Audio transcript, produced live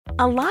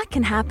A lot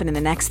can happen in the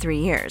next 3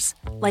 years.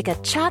 Like a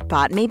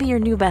chatbot may be your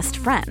new best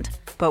friend.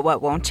 But what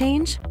won't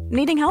change?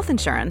 Needing health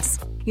insurance.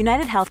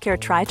 United Healthcare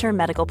Tri-Term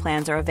Medical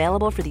Plans are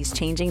available for these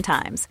changing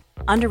times.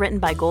 Underwritten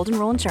by Golden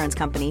Rule Insurance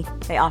Company,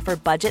 they offer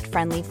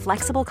budget-friendly,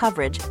 flexible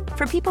coverage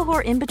for people who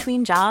are in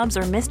between jobs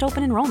or missed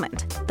open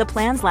enrollment. The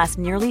plans last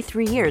nearly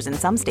 3 years in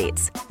some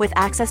states, with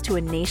access to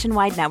a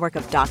nationwide network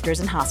of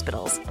doctors and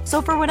hospitals.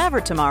 So for whatever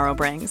tomorrow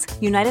brings,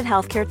 United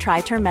Healthcare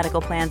Tri-Term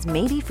Medical Plans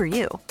may be for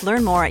you.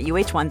 Learn more at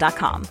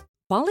uh1.com.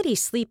 Quality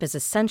sleep is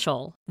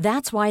essential.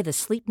 That's why the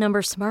Sleep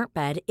Number Smart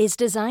Bed is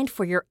designed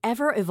for your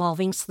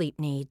ever-evolving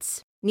sleep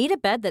needs. Need a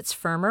bed that's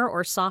firmer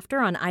or softer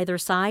on either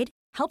side?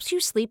 Helps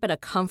you sleep at a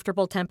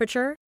comfortable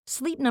temperature?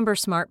 Sleep Number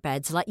Smart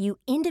Beds let you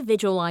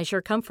individualize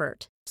your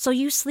comfort, so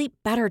you sleep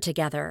better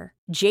together.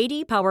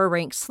 J.D. Power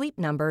ranks Sleep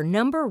Number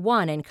number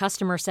 1 in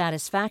customer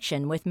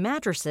satisfaction with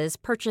mattresses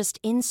purchased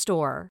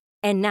in-store.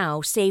 And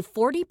now, save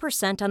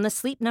 40% on the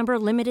Sleep Number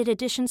Limited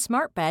Edition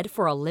Smart Bed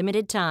for a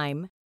limited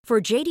time. For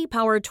J.D.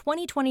 Power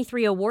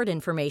 2023 award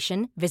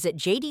information, visit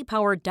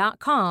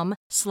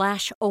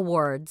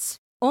jdpower.com/awards.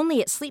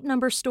 Only at Sleep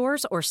Number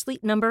stores or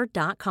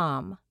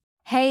sleepnumber.com.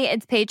 Hey,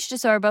 it's Paige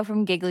DeSorbo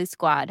from Giggly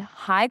Squad.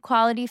 High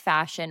quality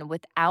fashion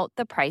without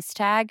the price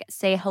tag.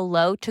 Say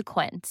hello to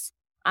Quince.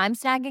 I'm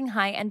snagging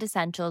high-end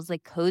essentials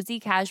like cozy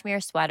cashmere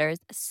sweaters,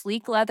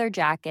 sleek leather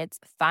jackets,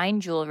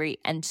 fine jewelry,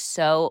 and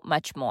so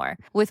much more.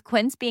 With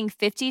Quince being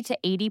 50 to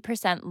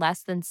 80%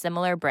 less than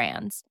similar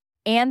brands.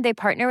 And they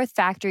partner with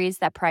factories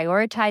that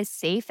prioritize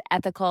safe,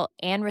 ethical,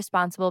 and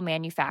responsible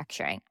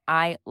manufacturing.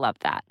 I love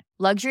that.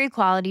 Luxury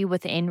quality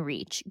within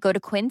reach. Go to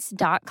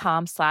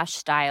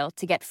quince.com/style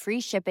to get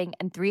free shipping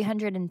and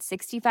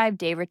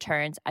 365-day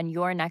returns on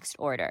your next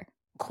order.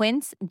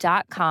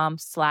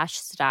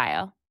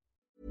 Quince.com/style.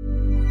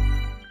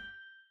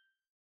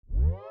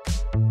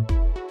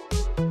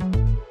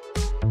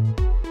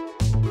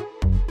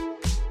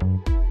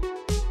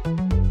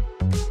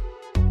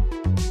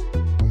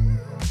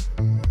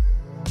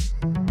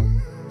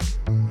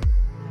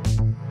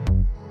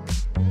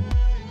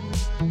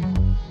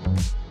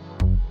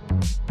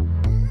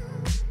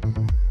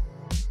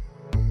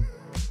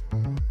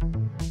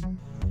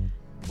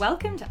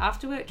 Welcome to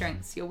After Work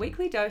Drinks, your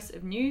weekly dose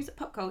of news,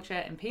 pop culture,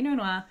 and Pinot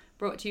Noir,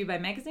 brought to you by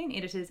magazine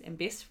editors and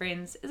best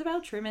friends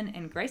Isabel Truman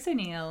and Grace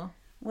O'Neill.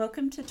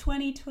 Welcome to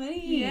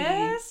 2020.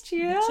 Yes,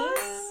 cheers.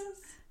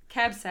 Bitches.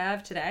 Cab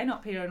Sav today,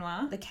 not Pinot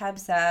Noir. The Cab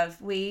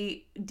Sav.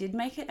 We did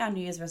make it our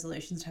New Year's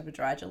resolutions to have a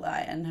dry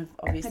July and have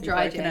obviously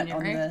dry broken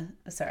January. it on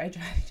the... Sorry,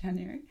 dry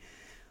January.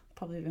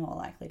 Probably be more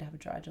likely to have a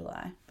dry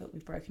July, but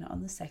we've broken it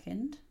on the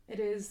 2nd. It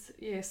is,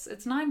 yes.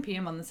 It's 9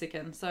 p.m. on the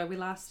 2nd, so we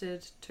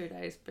lasted 2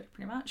 days,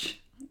 pretty much.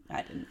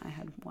 I didn't. I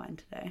had wine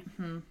today.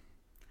 Mm-hmm.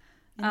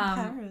 In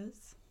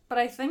Paris. But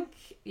I think,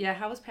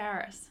 how was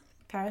Paris?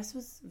 Paris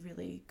was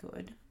really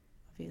good,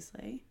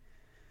 obviously.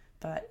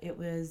 But we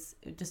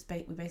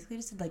basically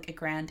just did like a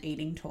grand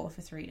eating tour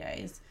for 3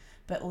 days.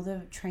 But all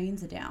the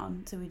trains are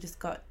down, so we just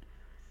got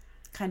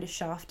kind of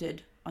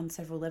shafted on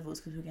several levels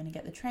because we were going to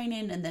get the train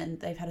in, and then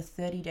they've had a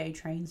 30-day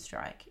train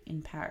strike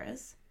in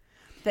Paris.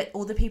 But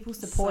all the people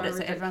support it,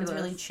 so everyone's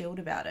really chilled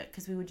about it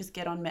because we would just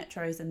get on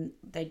metros and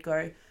they'd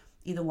go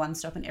either one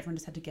stop and everyone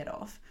just had to get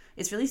off.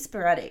 It's really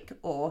sporadic,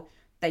 or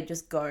they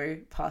just go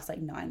past like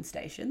 9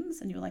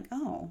 stations and you're like,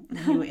 oh,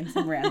 and we were in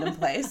some random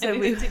place. So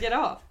we had to get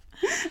off.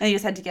 And you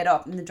just had to get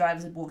off, and the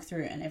drivers would walk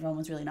through and everyone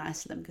was really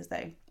nice to them because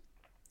they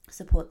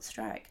support the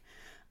strike.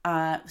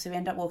 So we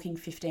ended up walking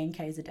 15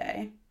 Ks a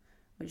day,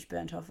 which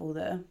burnt off all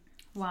the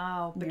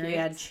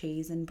myriad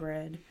cheese and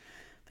bread.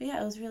 But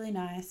yeah, it was really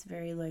nice,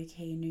 very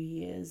low-key New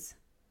Year's.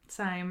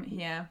 Same,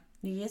 yeah.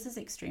 New Year's is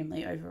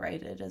extremely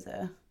overrated as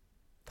a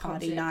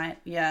party night.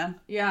 Yeah.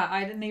 Yeah,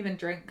 I didn't even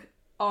drink.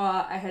 Oh,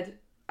 I had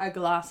a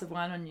glass of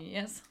wine on New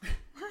Year's.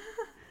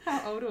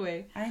 How old are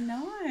we? I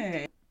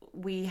know.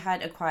 We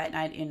had a quiet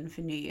night in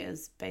for New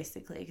Year's,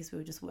 basically, because we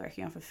were just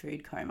working off a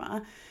food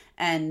coma.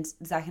 And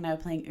Zach and I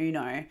were playing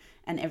Uno,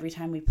 and every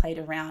time we played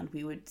a round,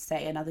 we would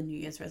say another New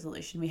Year's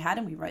resolution we had,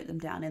 and we wrote them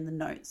down in the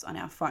notes on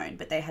our phone.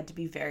 But they had to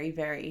be very,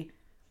 very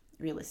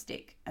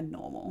realistic and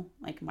normal.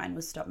 Like mine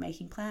was stop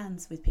making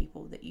plans with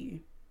people that you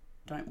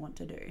don't want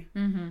to do.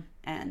 Mm-hmm.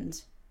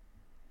 And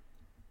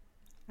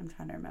I'm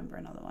trying to remember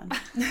another one.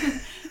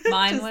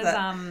 Mine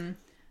was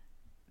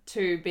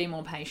to be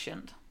more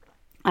patient.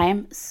 I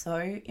am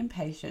so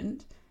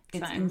impatient.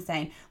 It's Same.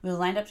 insane. We were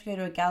lined up to go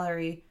to a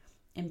gallery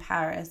in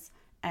Paris,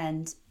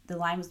 and the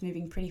line was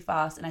moving pretty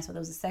fast, and I saw there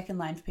was a second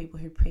line for people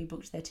who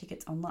pre-booked their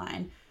tickets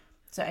online.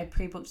 So I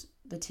pre-booked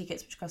the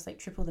tickets, which cost like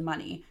triple the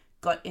money,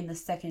 got in the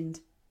second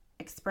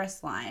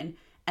express line,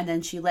 and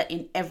then she let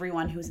in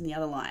everyone who was in the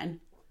other line,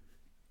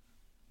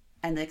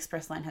 and the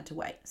express line had to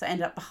wait. So I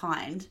ended up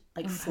behind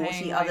like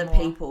 40 other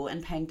people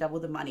and paying double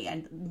the money,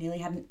 and nearly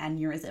had an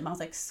aneurysm. I was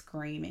like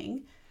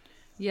screaming.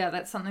 Yeah,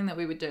 that's something that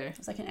we would do. It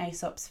was like an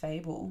Aesop's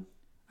fable.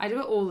 I do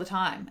it all the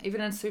time,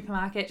 even in a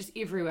supermarket, just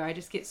everywhere. I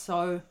just get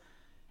so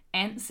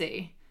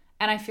antsy.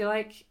 And I feel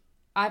like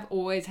I've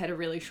always had a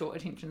really short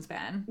attention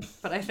span,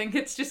 but I think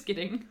it's just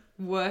getting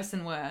worse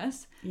and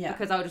worse. Yeah.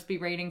 Because I'll just be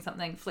reading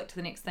something, flick to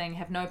the next thing,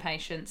 have no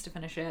patience to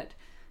finish it,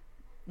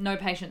 no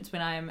patience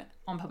when I'm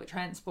on public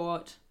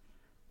transport,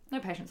 no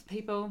patience with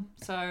people.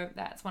 So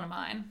that's one of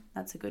mine.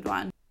 That's a good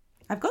one.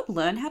 I've got to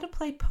learn how to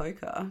play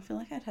poker. I feel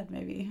like I'd had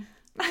maybe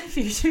a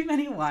few too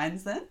many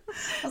wines then.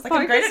 I was like,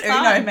 I'm great at Poker's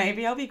Uno. fun.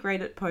 Maybe I'll be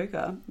great at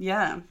poker.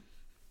 Yeah.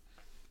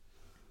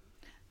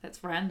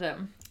 That's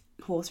random.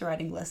 Horse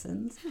riding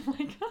lessons. Oh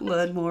my God.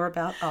 Learn more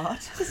about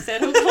art.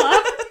 Saddle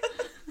Club.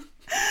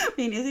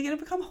 Me and Izzy are going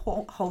to become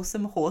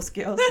wholesome horse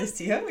girls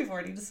this year. We've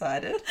already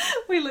decided.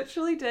 We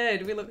literally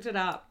did. We looked it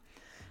up.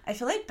 I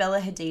feel like Bella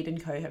Hadid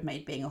and co have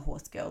made being a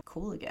horse girl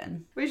cool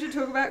again. We should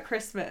talk about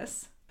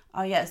Christmas.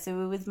 Oh yeah, so we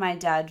were with my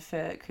dad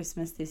for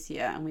Christmas this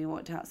year and we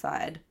walked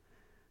outside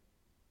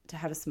to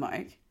have a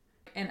smoke.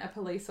 And a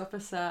police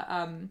officer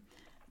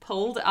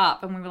pulled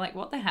up and we were like,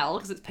 what the hell?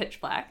 Because it's pitch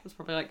black. It was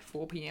probably like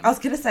 4 p.m. I was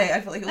going to say, I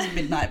feel like it was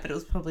midnight, but it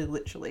was probably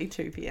literally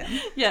 2 p.m.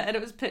 Yeah, and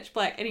it was pitch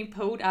black and he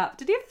pulled up.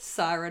 Did he have a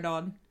siren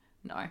on?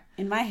 No.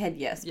 In my head,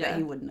 yes, Yeah. but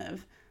he wouldn't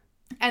have.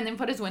 And then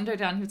put his window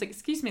down. He was like,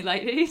 excuse me,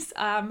 ladies.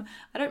 I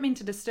don't mean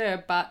to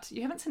disturb, but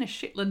you haven't seen a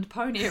Shetland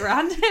pony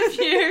around, have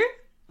you?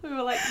 We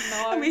were like,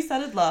 no. And we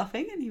started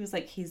laughing and he was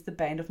like, he's the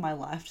bane of my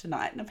life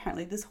tonight. And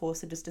apparently this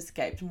horse had just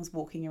escaped and was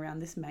walking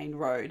around this main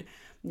road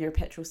near a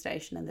petrol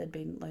station and there'd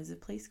been loads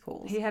of police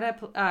calls. He had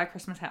a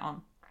Christmas hat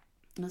on.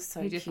 It was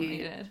so He definitely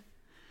cute. did.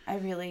 I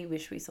really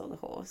wish we saw the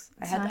horse.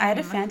 I Same. had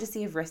a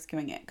fantasy of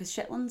rescuing it because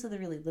Shetlands are the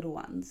really little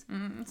ones.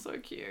 So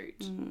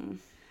cute.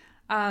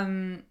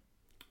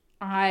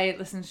 I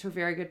listened to a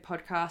very good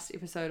podcast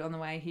episode on the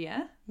way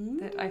here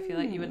that I feel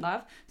like you would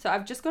love. So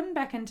I've just gotten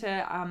back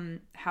into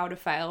How to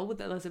Fail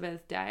with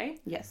Elizabeth Day,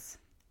 Yes.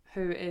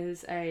 who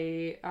is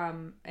a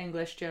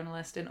English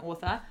journalist and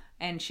author,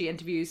 and she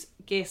interviews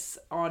guests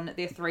on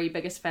their 3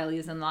 biggest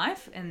failures in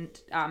life. And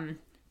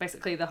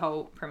basically the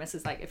whole premise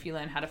is like, if you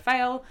learn how to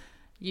fail,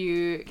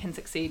 you can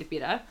succeed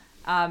better.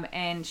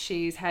 And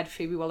she's had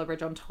Phoebe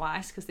Waller-Bridge on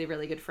twice because they're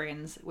really good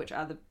friends, which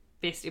are the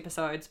best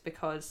episodes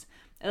because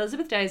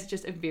Elizabeth Day is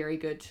just a very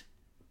good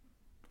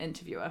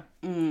interviewer.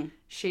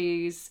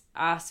 She's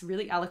asked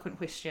really eloquent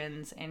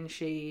questions and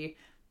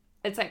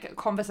it's like a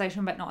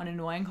conversation but not an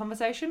annoying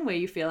conversation where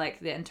you feel like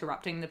they're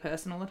interrupting the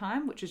person all the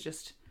time, which is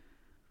just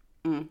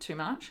too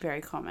much.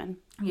 Very common.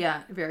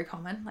 Yeah, very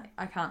common. Like,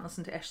 I can't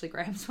listen to Ashley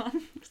Graham's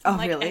one. Oh,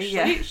 like, really?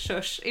 Ashley, Yeah.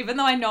 shush. Even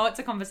though I know it's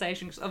a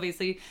conversation, because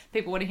obviously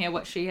people want to hear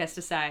what she has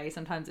to say.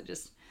 Sometimes it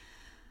just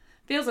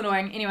feels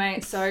annoying. Anyway,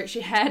 so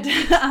she had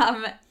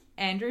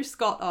Andrew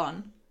Scott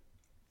on,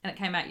 and it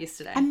came out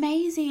yesterday.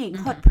 Amazing.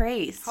 Hot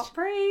priest. Hot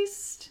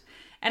priest.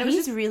 And it was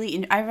He's just,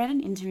 really... I read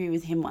an interview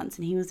with him once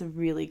and he was a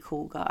really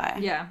cool guy.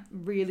 yeah,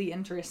 really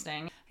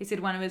interesting. He said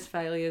one of his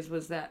failures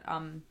was that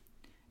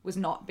was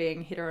not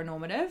being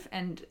heteronormative,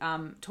 and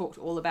talked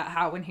all about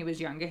how when he was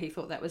younger he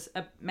thought that was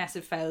a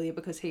massive failure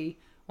because he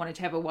wanted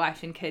to have a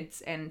wife and kids,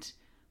 and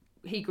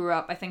he grew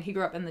up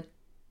in the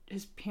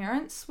his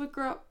parents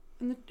grew up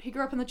in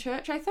the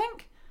church, I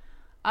think.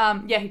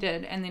 Yeah, he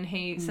did. And then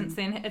since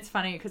then, it's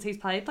funny because he's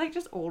played like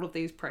just all of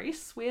these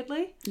priests,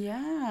 weirdly.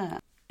 Yeah.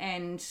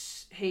 And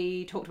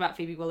he talked about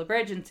Phoebe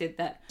Waller-Bridge and said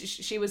that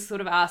she was sort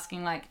of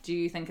asking, like, do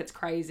you think it's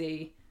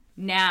crazy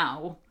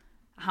now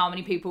how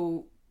many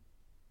people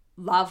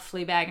love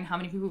Fleabag and how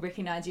many people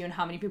recognize you and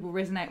how many people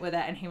resonate with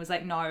it? And he was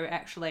like, no,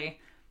 actually,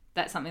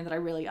 that's something that I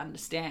really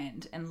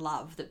understand and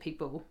love that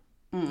people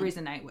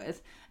resonate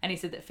with. And he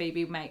said that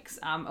Phoebe makes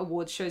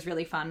awards shows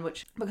really fun,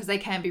 because they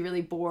can be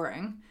really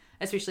boring,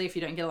 especially if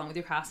you don't get along with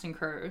your cast and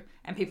crew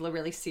and people are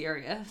really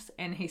serious.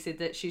 And he said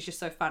that she's just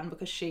so fun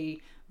because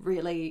she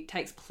really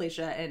takes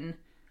pleasure in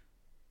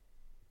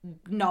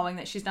knowing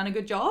that she's done a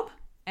good job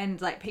and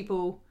like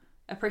people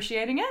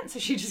appreciating it. So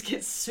she just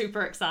gets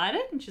super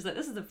excited and she's like,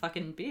 this is the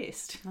fucking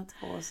best. That's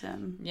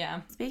awesome.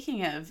 Yeah.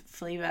 Speaking of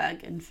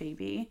Fleabag and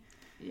Phoebe,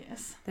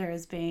 Yes. there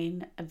has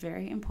been a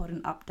very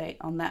important update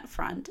on that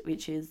front,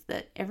 which is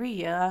that every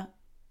year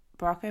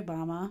Barack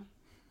Obama,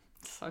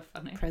 So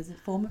funny.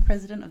 former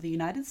president of the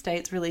United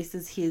States,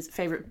 releases his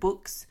favourite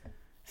books,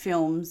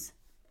 films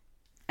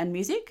and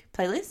music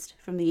playlist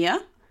from the year.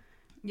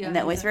 Yeah. And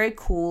that was very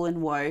cool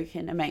and woke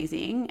and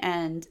amazing.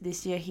 And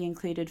this year he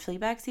included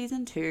Fleabag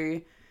Season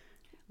 2.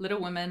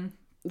 Little Women,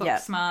 Yeah.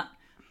 Booksmart,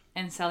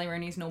 and Sally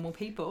Rooney's Normal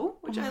People,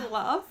 which I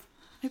love.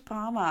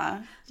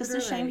 Obama. Just a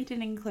Really? shame he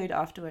didn't include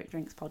After Work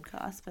Drinks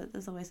podcast, but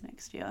there's always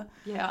next year.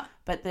 Yeah.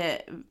 But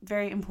the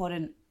very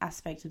important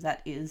aspect of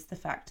that is the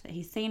fact that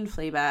he's seen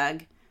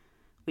Fleabag,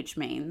 which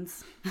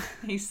means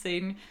He's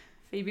seen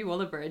Phoebe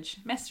Waller-Bridge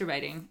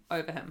masturbating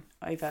over him.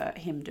 over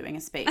him doing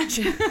a speech.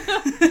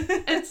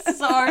 It's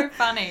so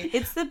funny.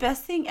 It's the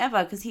best thing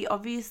ever because he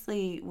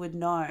obviously would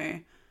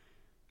know.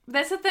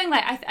 That's the thing.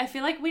 Like, I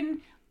feel like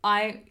when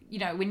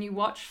you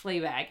watch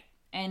Fleabag,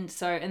 and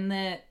so in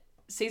the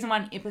season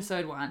 1,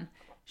 episode 1,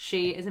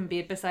 she is in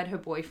bed beside her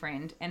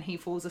boyfriend and he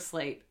falls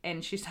asleep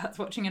and she starts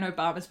watching an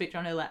Obama speech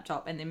on her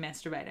laptop and then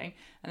masturbating,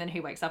 and then he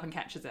wakes up and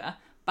catches her.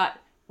 But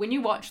when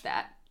you watch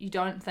that, you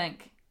don't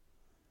think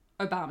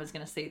Obama's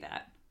going to see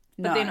that.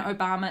 But then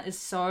Obama is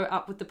so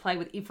up with the play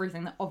with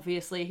everything that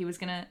obviously he was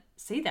going to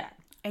see that.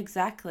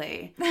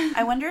 Exactly.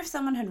 I wonder if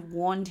someone had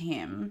warned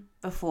him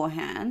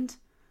beforehand.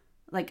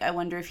 Like, I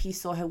wonder if he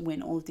saw her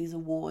win all of these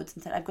awards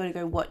and said, I've got to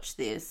go watch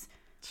this.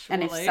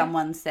 Surely. And if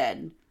someone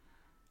said,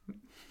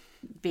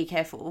 be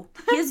careful.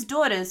 His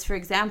daughters, for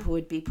example,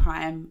 would be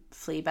prime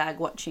Fleabag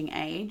watching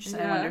age. So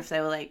I wonder if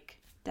they were like,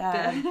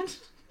 Dad.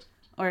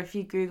 Or if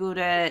you Googled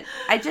it.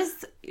 It's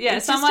just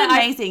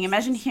amazing.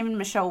 Imagine him and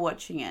Michelle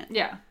watching it.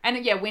 Yeah.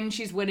 And when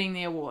she's winning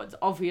the awards,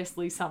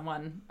 obviously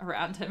someone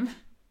around him.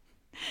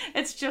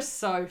 It's just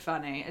so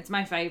funny. It's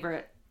my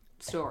favourite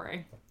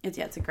story.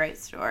 It's a great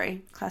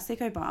story. Classic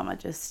Obama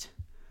just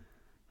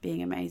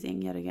being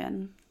amazing yet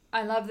again.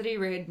 I love that he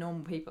read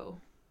Normal People.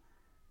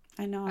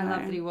 I know. I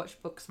love that he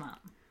watched Booksmart.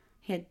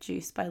 He had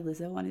Juice by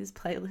Lizzo on his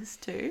playlist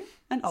too.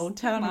 And Old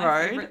Town my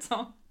Road. Favourite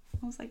song.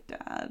 I was like,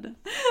 Dad.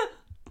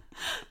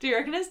 Do you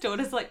reckon his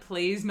daughter's like,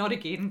 please, not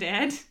again,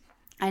 Dad?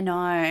 I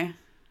know.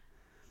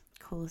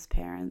 Coolest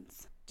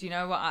parents. Do you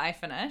know what I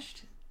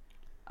finished?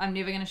 I'm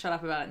never going to shut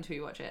up about it until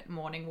you watch it.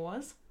 Morning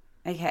Wars.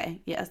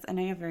 Okay, yes. I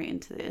know you're very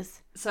into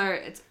this. So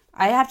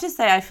I have to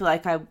say, I feel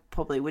like I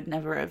probably would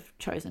never have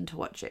chosen to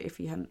watch it if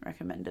you hadn't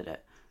recommended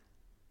it.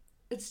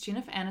 It's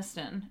Jennifer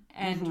Aniston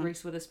and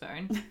Reese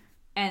Witherspoon.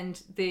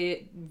 And they're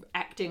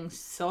acting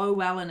so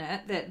well in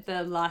it that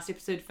the last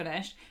episode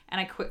finished, and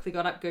I quickly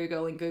got up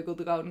Google and Googled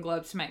the Golden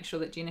Globes to make sure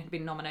that Jen had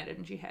been nominated,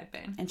 and she had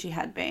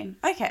been.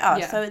 Okay.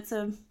 So it's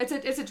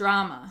a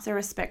drama. It's a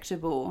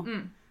respectable.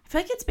 I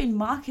feel like it's been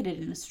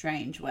marketed in a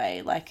strange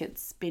way. Like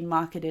it's been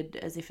marketed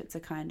as if it's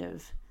a kind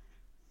of.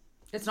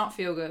 It's not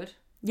feel good.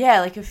 Yeah,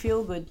 like a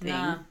feel good thing.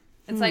 Nah,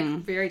 it's like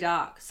very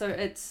dark. So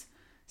it's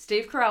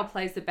Steve Carell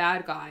plays the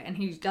bad guy, and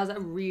he does a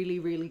really,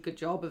 really good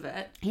job of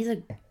it. He's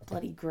a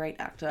bloody great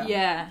actor.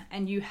 Yeah,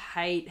 and you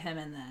hate him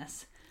in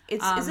this.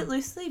 Is it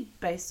loosely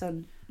based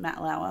on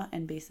Matt Lauer,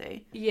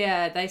 NBC?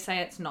 Yeah, they say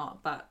it's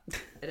not, but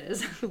it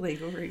is. For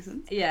legal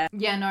reasons. Yeah.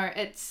 Yeah, no,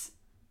 it's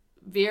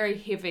very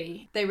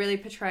heavy. They really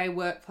portray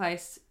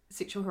workplace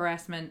sexual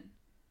harassment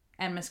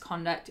and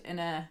misconduct in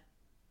a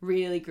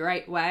really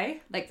great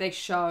way. Like, they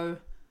show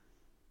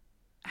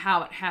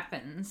how it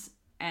happens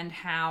and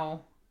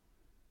how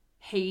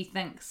he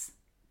thinks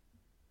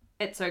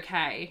it's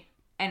okay.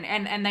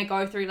 And they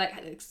go through,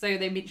 like, so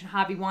they mention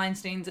Harvey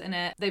Weinstein's in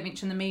it. They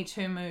mention the Me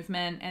Too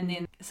movement. And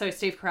then, so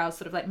Steve Carell's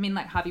sort of like, men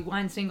like Harvey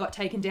Weinstein got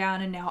taken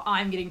down and now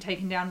I'm getting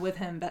taken down with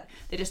him. But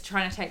they're just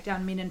trying to take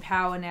down men in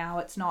power now.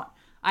 It's not,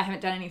 I haven't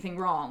done anything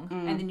wrong.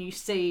 And then you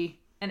see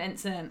an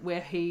incident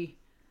where he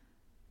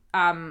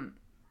kind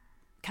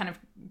of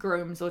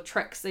grooms or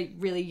tricks a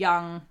really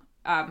young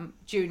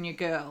junior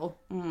girl.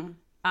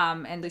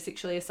 And they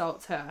sexually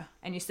assaults her,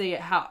 and you see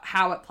it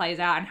how it plays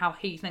out and how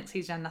he thinks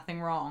he's done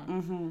nothing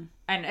wrong.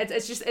 And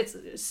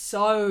it's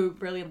so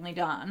brilliantly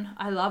done.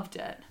 I loved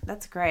it.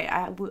 That's great.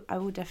 I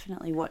will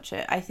definitely watch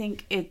it. I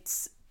think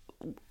it's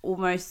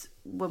almost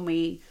when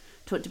we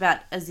talked about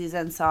Aziz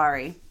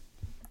Ansari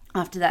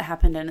after that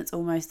happened, and it's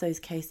almost those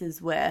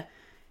cases where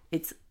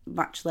it's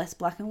much less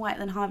black and white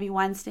than Harvey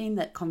Weinstein,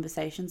 that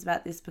conversations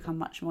about this become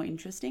much more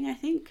interesting, I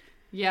think.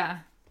 Yeah.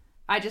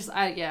 I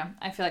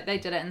feel like they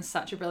did it in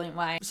such a brilliant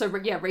way. So,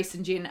 yeah, Reese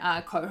and Jen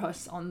are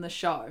co-hosts on the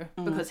show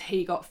because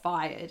he got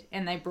fired,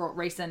 and they brought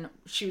Reese in.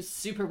 She was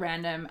super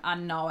random,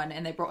 unknown,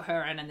 and they brought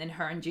her in, and then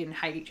her and Jen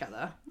hate each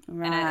other.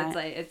 Right. And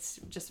it's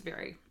just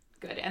very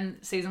good. And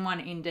season 1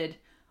 ended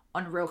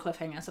on a real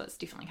cliffhanger, so it's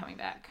definitely coming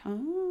back.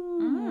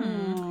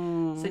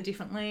 So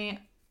definitely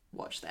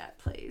watch that,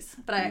 please.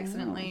 But I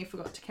accidentally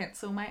forgot to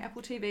cancel my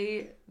Apple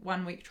TV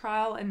 1-week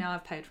trial, and now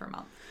I've paid for a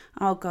month.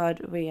 Oh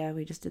God,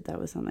 we just did that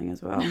with something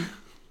as well.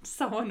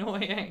 So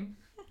annoying.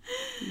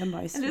 The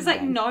most. And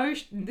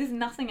there's there's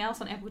nothing else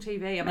on Apple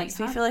TV. It makes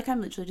me feel like I'm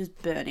literally just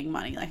burning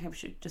money. Like I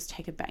should just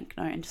take a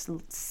banknote and just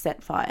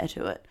set fire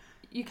to it.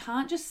 You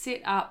can't just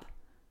set up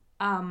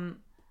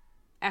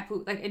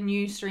Apple, like a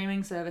new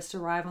streaming service to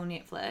rival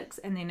Netflix,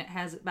 and then it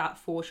has about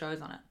 4 shows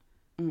on it.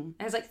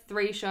 It has like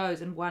 3 shows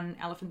and 1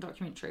 elephant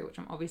documentary, which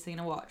I'm obviously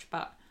going to watch,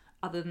 but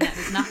other than that,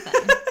 there's nothing.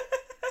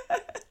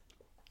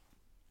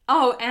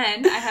 Oh,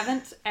 and I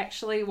haven't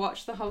actually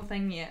watched the whole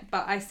thing yet,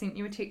 but I sent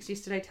you a text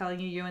yesterday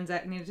telling you and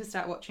Zach needed to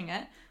start watching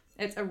it.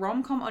 It's a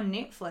rom-com on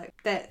Netflix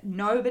that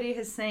nobody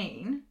has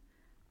seen,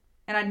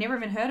 and I'd never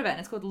even heard of it, and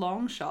it's called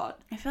Long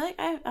Shot. I feel like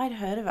I'd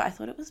heard of it. I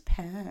thought it was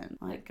Pan.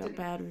 Like, got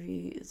bad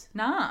reviews.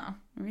 Nah.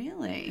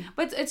 Really?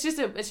 But it's just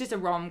a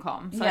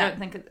rom-com, so Yeah. I don't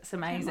think it's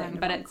amazing,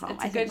 but it's I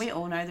good. think we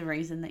all know the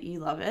reason that you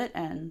love it,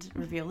 and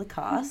reveal the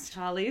cast.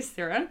 Charlize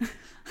Theron,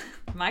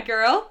 my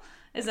girl,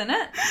 is in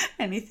it.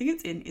 Anything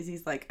it's in is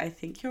he's like, I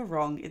think you're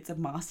wrong. It's a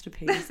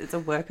masterpiece. It's a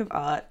work of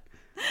art.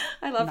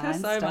 I love her 9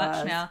 so much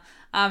stars. now.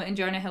 And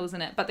Jonah Hill's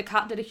in it. But The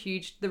Cut did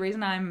the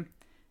reason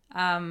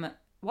I'm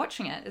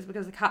watching it is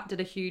because The Cut did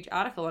a huge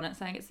article on it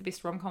saying it's the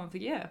best rom-com of the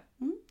year.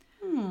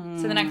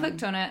 So then I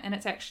clicked on it, and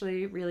it's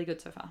actually really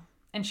good so far.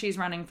 And she's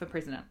running for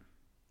president.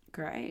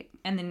 Great.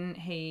 And then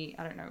I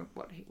don't know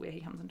where he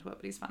comes into it,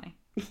 but he's funny.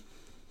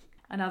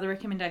 Another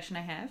recommendation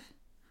I have,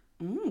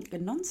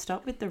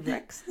 Non-stop with the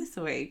Rex this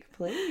week,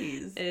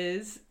 please.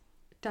 Is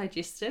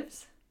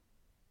digestives.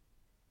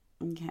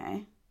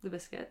 Okay. The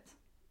biscuits.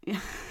 Yeah.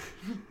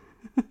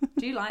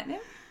 Do you like them?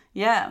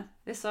 Yeah.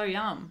 They're so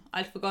yum.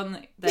 I'd forgotten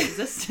that they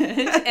existed.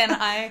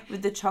 And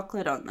with the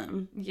chocolate on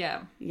them.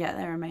 Yeah. Yeah,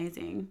 they're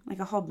amazing. Like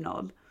a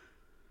hobnob.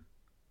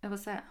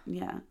 What's that?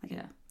 Yeah.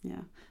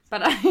 Yeah.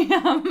 But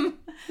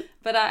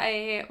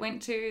I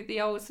went to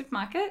the old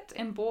supermarket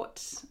and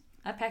bought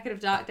a packet of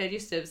dark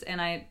digestives,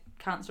 and I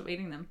can't stop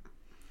eating them.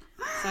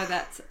 So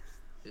that's,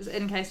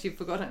 in case you've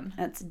forgotten.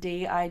 That's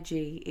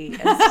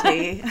DIGEST.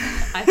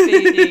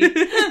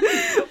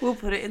 ICE. We'll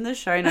put it in the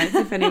show notes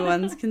if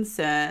anyone's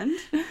concerned.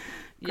 Great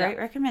Yeah.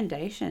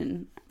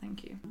 recommendation.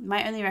 Thank you.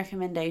 My only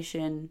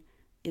recommendation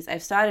is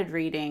I've started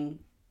reading,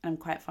 I'm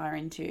quite far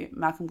into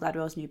Malcolm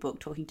Gladwell's new book,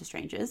 Talking to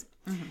Strangers.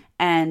 Mm-hmm.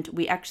 And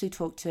we actually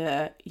talked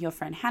to your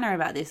friend Hannah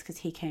about this because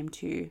he came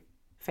to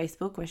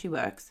Facebook where she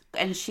works.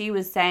 And she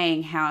was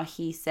saying how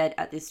he said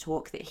at this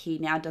talk that he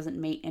now doesn't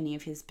meet any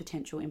of his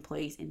potential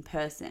employees in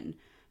person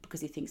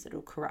because he thinks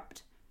it'll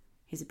corrupt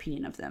his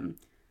opinion of them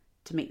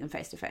to meet them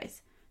face to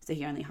face. So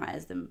he only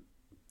hires them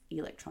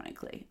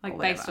electronically. Like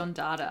based on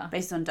data.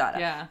 Based on data.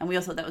 Yeah. And we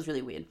all thought that was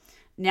really weird.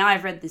 Now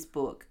I've read this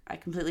book, I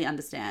completely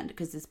understand,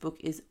 because this book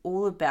is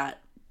all about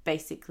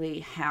basically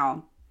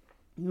how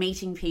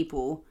meeting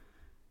people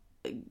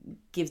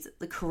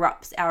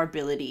corrupts our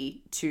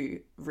ability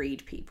to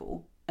read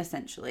people,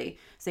 essentially.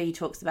 So he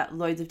talks about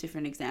loads of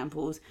different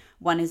examples.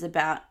 One is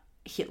about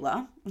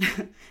Hitler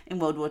in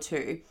World War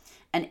II,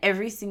 and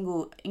every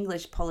single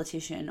English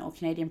politician or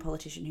Canadian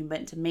politician who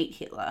went to meet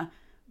Hitler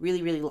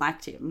really, really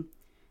liked him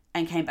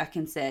and came back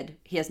and said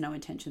he has no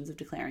intentions of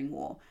declaring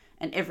war.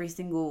 And every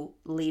single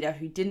leader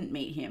who didn't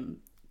meet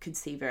him could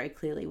see very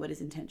clearly what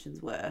his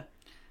intentions were.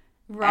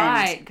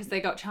 Right, because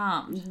they got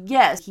charmed.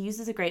 Yes, he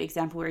uses a great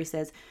example where he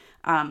says,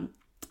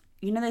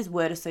 you know those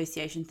word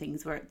association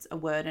things where it's a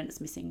word and it's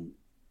missing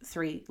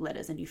 3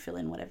 letters and you fill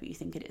in whatever you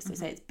think it is. So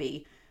say it's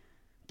B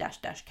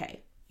 --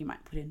 K. You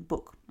might put in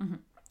book. Mm-hmm.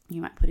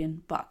 You might put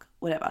in buck,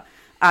 whatever.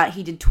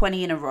 He did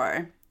 20 in a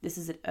row. This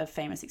is a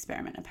famous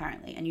experiment,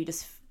 apparently. And you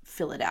just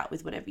fill it out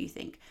with whatever you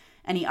think.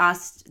 And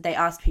they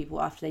asked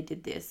people after they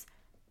did this,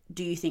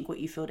 do you think what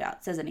you filled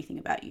out says anything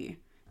about you?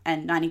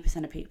 And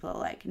 90% of people are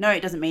like, no,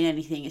 it doesn't mean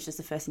anything. It's just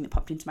the first thing that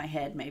popped into my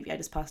head. Maybe I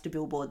just passed a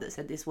billboard that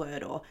said this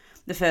word, or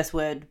the first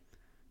word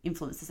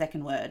influenced the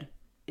second word.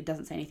 It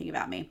doesn't say anything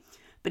about me.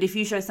 But if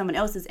you show someone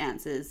else's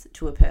answers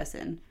to a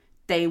person,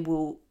 they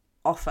will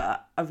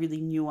offer a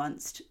really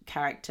nuanced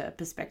character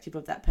perspective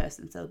of that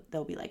person. So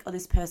they'll be like, oh,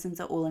 this person's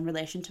all in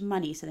relation to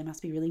money, so they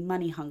must be really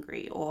money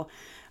hungry. Or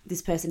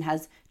this person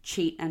has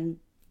cheat and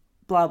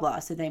blah, blah,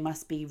 so they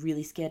must be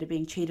really scared of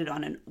being cheated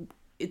on. And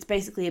it's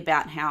basically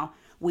about how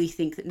we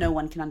think that no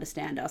one can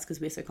understand us because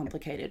we're so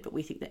complicated, but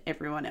we think that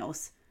everyone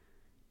else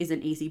is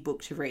an easy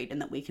book to read and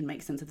that we can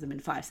make sense of them in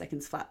 5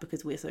 seconds flat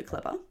because we're so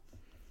clever.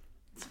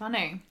 It's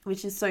funny.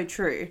 Which is so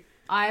true.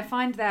 I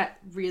find that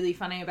really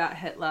funny about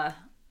Hitler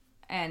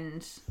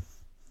and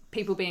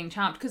people being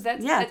charmed, because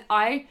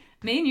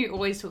me and you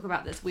always talk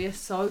about this. We are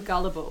so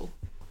gullible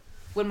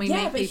when we meet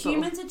people. Yeah, but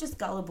humans are just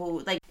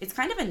gullible. Like, it's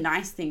kind of a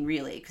nice thing,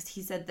 really, because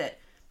he said that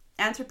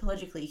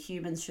anthropologically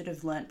humans should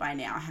have learnt by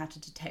now how to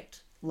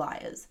detect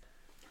liars.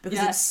 Because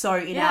it's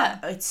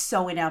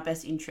so in our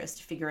best interest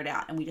to figure it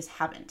out, and we just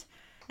haven't.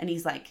 And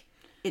he's like,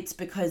 it's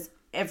because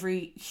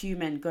every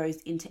human goes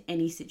into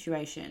any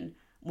situation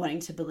wanting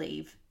to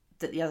believe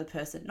that the other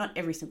person, not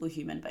every single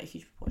human, but a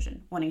huge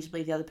proportion, wanting to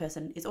believe the other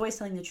person is always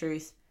telling the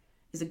truth,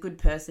 is a good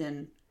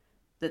person,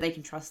 that they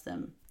can trust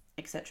them,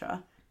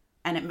 etc.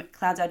 And it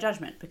clouds our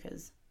judgment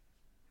because...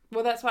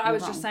 Well, that's what I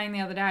was just saying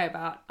the other day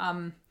about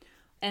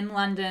in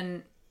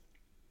London,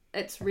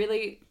 it's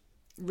really,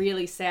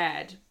 really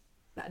sad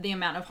the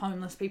amount of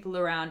homeless people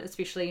around,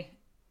 especially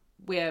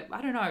where,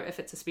 I don't know if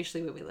it's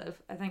especially where we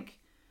live. I think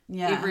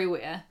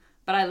everywhere.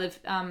 But I live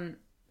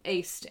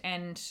east,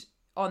 and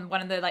on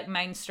one of the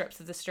main strips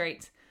of the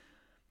streets,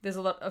 there's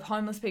a lot of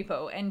homeless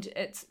people, and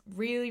it's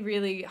really,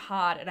 really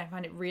hard, and I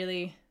find it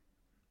really...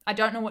 I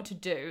don't know what to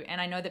do,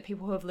 and I know that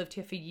people who have lived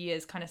here for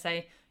years kind of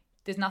say,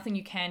 there's nothing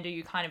you can do,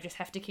 you kind of just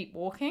have to keep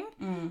walking,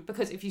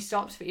 because if you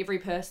stopped for every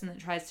person that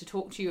tries to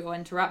talk to you or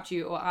interrupt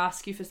you or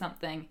ask you for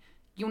something,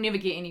 you'll never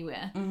get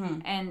anywhere.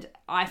 And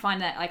I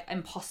find that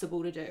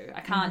impossible to do.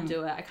 I can't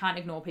do it. I can't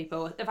ignore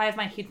people. If I have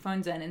my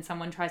headphones in and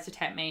someone tries to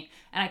tap me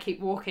and I keep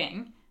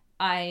walking,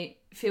 I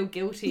feel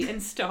guilty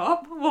and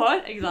stop.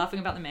 What? Are you laughing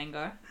about the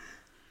mango?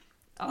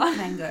 Oh.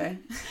 Mango.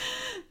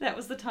 That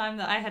was the time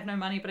that I had no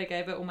money, but I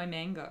gave it all my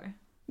mango.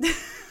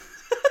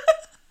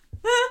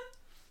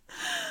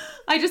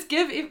 I just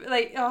give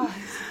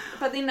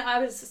But then I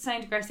was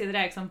saying to Grace the other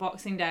day, because on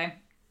Boxing Day,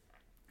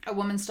 a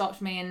woman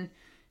stopped me and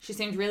she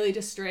seemed really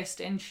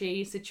distressed, and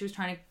she said she was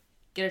trying to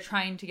get a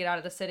train to get out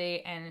of the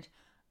city, and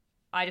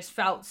I just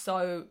felt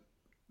so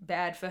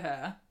bad for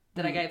her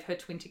that I gave her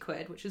 20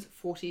 quid, which is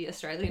 40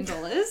 Australian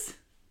dollars.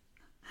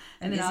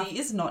 And Izzy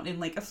is not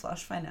in a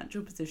flush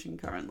financial position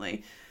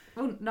currently.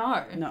 Well, no.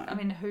 I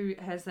mean, who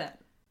has that?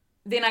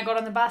 then I got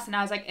on the bus and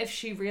I was like, if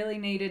she really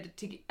needed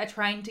a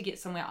train to get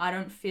somewhere, I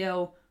don't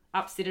feel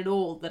upset at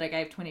all that I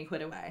gave 20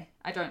 quid away.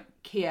 I don't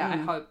care. I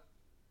hope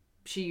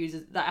she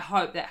uses that. I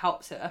hope that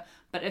helps her.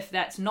 But if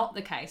that's not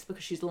the case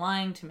because she's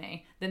lying to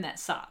me, then that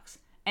sucks.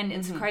 And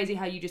it's crazy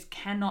how you just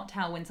cannot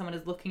tell when someone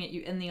is looking at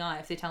you in the eye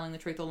if they're telling the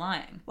truth or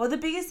lying. Well, the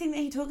biggest thing that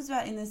he talks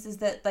about in this is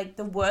that, like,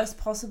 the worst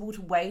possible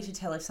way to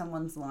tell if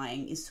someone's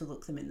lying is to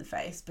look them in the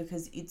face,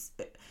 because it's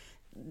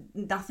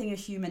nothing a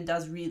human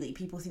does really.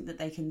 People think that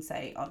they can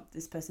say, oh,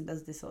 this person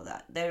does this or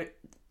that.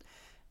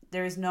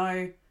 There is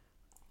no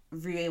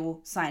real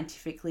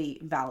scientifically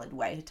valid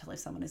way to tell if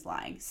someone is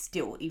lying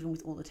still, even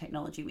with all the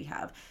technology we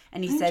have.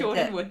 And he said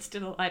Jordan Woods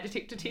did a lie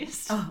detector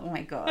test. Oh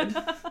my god,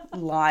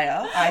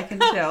 liar, I can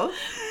tell.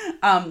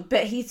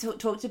 But he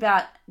talked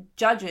about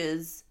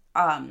judges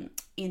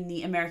in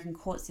the American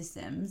court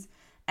systems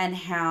and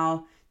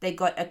how they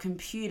got a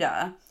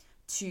computer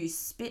to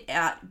spit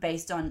out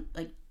based on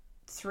like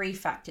 3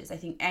 factors. I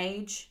think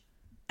age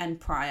and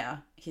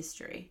prior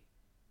history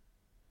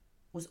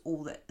was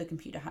all that the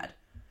computer had.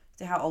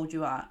 So how old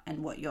you are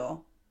and what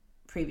your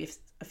previous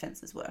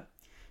offences were.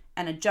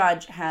 And a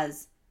judge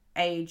has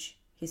age,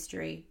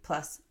 history,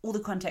 plus all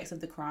the context of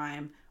the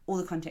crime, all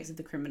the context of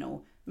the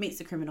criminal, meets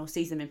the criminal,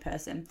 sees them in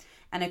person.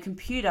 And a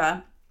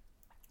computer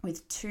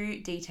with 2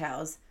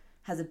 details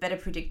has a better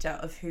predictor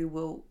of who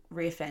will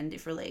reoffend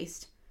if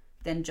released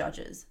than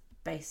judges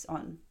based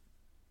on...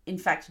 In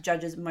fact,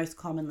 judges most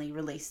commonly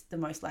release the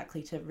most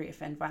likely to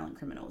reoffend violent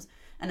criminals.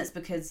 And it's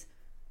because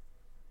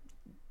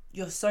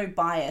you're so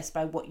biased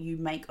by what you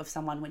make of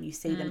someone when you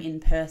see them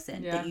in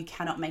person that you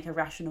cannot make a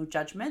rational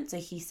judgment. So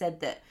he said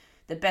that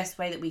the best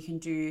way that we can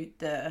do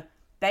the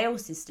bail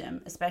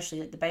system, especially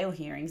like the bail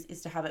hearings,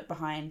 is to have it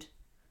behind,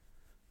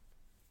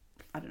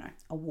 I don't know,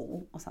 a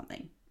wall or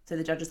something. So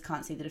the judges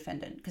can't see the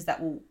defendant, because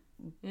that will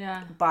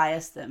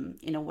bias them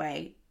in a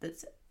way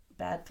that's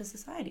bad for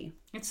society.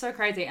 It's so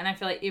crazy. And I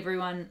feel like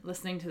everyone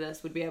listening to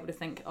this would be able to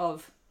think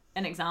of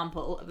an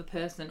example of a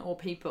person or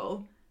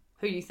people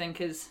who you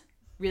think is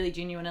really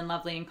genuine and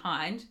lovely and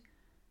kind,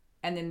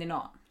 and then they're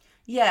not.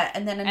 Yeah,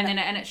 and then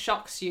it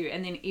shocks you,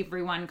 and then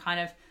everyone kind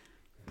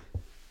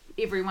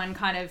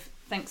of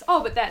thinks,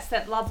 oh, but that's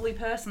that lovely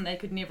person. They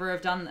could never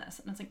have done this.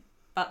 And it's like,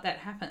 but that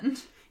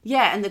happened.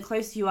 Yeah, and the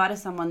closer you are to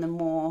someone, the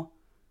more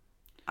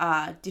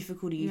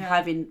difficulty you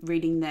have in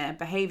reading their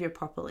behaviour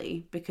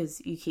properly,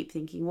 because you keep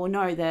thinking, well,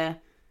 no, they're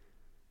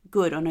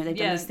good, or no, they've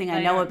done this thing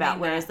I know about.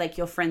 Whereas like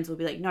your friends will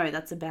be like, no,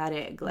 that's a bad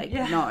egg. Like,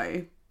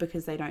 no,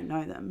 because they don't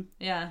know them.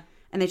 Yeah.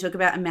 And they talk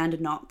about Amanda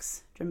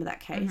Knox. Do you remember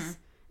that case?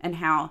 And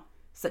how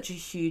such a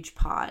huge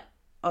part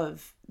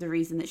of the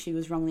reason that she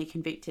was wrongly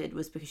convicted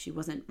was because she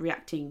wasn't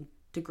reacting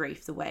to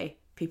grief the way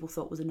people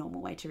thought was a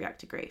normal way to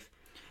react to grief.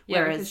 Yeah,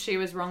 whereas, because she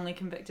was wrongly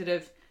convicted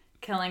of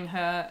killing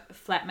her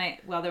flatmate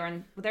while they're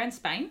in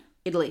Spain?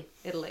 Italy.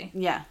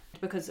 Yeah.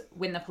 Because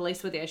when the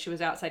police were there, she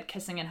was outside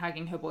kissing and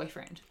hugging her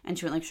boyfriend. And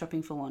she went like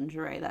shopping for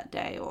lingerie that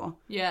day or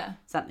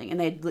something. And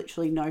they had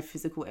literally no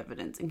physical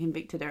evidence and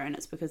convicted her, and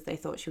it's because they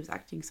thought she was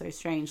acting so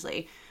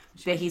strangely.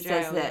 But he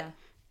says that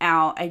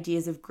our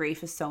ideas of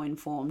grief are so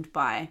informed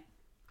by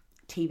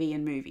TV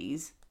and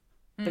movies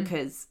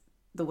because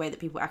the way that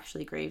people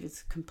actually grieve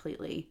is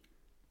completely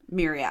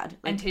myriad.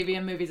 And TV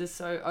and movies are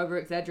so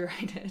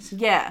over-exaggerated.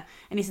 Yeah.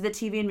 And he said that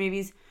TV and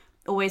movies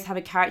always have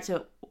a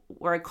character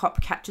where a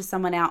cop catches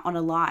someone out on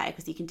a lie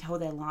because you can tell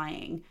they're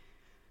lying,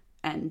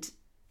 and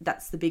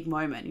that's the big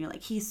moment. And you're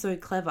like, he's so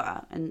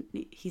clever. And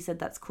he said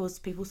that's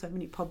caused people so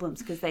many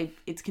problems because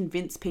it's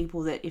convinced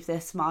people that if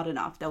they're smart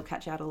enough, they'll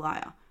catch out a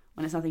liar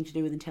when it's nothing to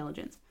do with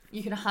intelligence.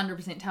 You can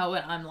 100% tell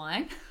when I'm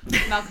lying.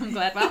 Malcolm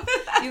Gladwell.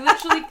 You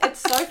literally, it's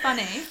so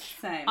funny.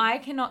 Same. I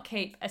cannot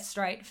keep a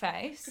straight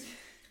face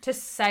to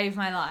save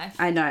my life.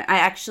 I know. I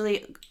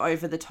actually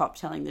over the top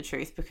telling the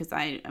truth because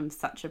I am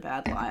such a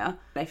bad liar.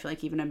 I feel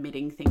like even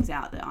omitting things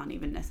out that aren't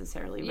even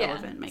necessarily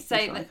relevant makes me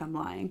feel like I'm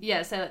lying.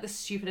 Yeah, so like the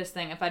stupidest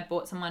thing, if I'd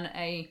bought someone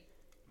a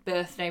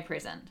birthday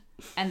present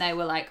and they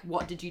were like,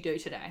 what did you do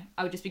today?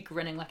 I would just be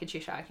grinning like a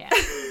Cheshire cat.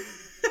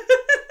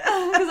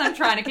 Because I'm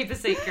trying to keep a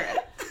secret.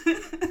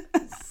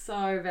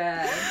 So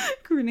bad.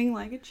 Grinning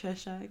like a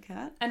Cheshire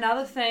cat.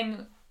 Another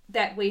thing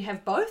that we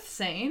have both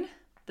seen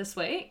this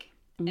week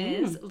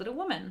is Little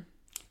Women.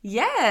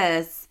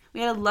 Yes. We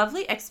had a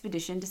lovely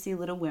expedition to see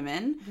Little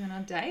Women. We went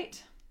on a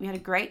date. We had a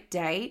great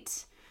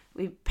date.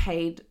 We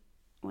paid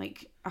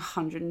like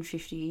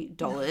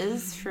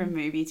 $150 for a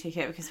movie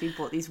ticket because we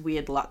bought these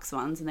weird luxe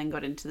ones and then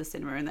got into the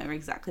cinema and they were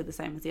exactly the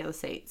same as the other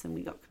seats and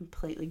we got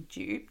completely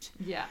duped.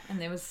 Yeah,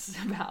 and there was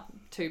about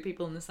 2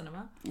 people in the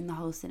cinema. In the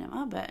whole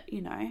cinema, but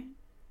you know.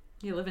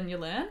 You live and you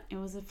learn. It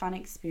was a fun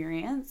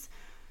experience.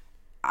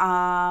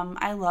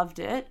 I loved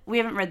it. We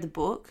haven't read the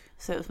book,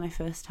 so it was my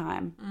first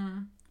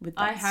time with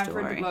that I have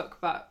story. read the book,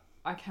 but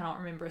I cannot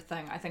remember a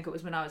thing. I think it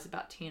was when I was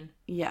about 10.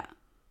 Yeah.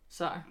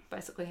 So,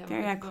 basically haven't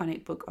Very read the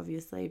iconic book,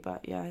 obviously,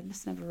 but yeah, I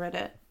just never read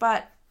it.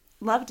 But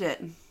loved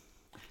it.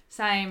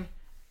 Same.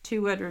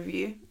 2-word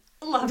review.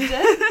 Loved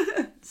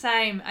it.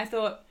 Same. I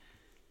thought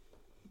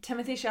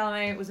Timothée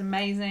Chalamet was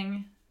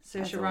amazing.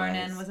 Saoirse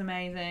Ronan was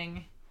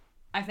amazing.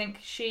 I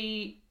think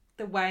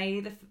the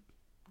way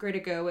Greta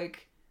Gerwig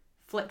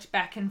flicked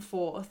back and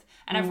forth,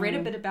 and I've read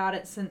a bit about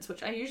it since,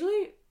 which I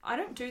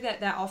don't do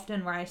that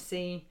often, where I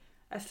see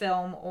a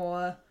film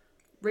or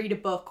read a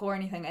book or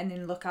anything and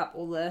then look up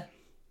all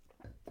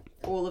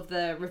of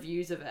the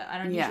reviews of it. I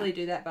don't usually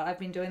do that, but I've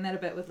been doing that a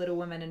bit with Little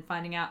Women and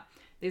finding out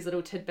these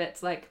little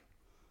tidbits, like,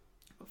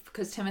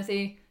 because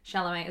Timothée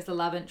Chalamet is the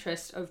love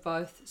interest of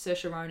both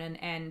Saoirse Ronan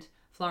and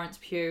Florence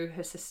Pugh,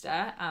 her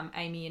sister,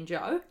 Amy and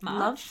Jo March.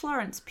 Love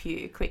Florence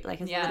Pugh. Quick,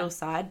 like, as a little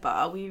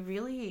sidebar, we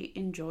really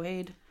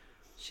enjoyed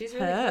She's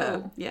really her.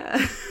 cool.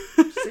 Yeah.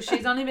 So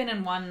she's only been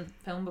in one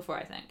film before,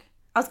 I think.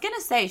 I was going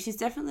to say, she's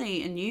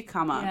definitely a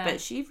newcomer,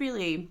 but she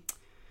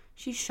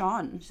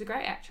shone. She's a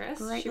great actress.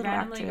 Great she little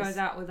randomly actress. goes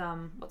out with,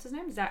 what's his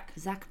name?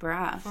 Zach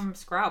Braff. from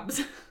Scrubs.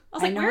 I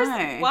was I like,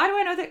 know. why do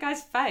I know that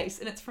guy's face?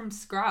 And it's from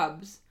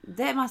Scrubs.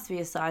 There must be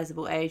a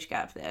sizable age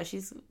gap there.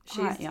 She's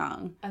quite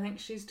young. I think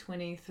she's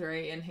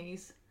 23 and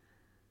he's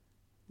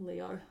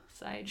Leo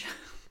Sage.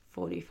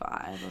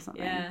 45 or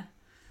something. Yeah.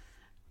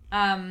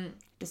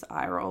 Just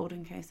eye rolled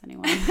in case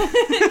anyone In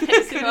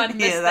case anyone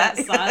missed hear that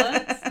that.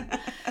 silence.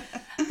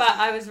 But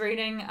I was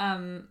reading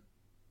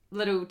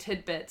little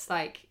tidbits,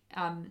 like,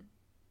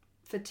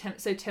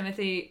 so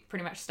Timothy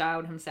pretty much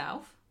styled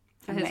himself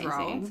for his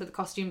role. Amazing. So the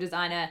costume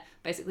designer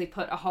basically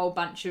put a whole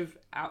bunch of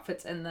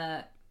outfits in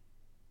the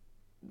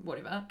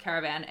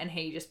caravan, and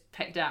he just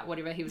picked out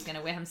whatever he was going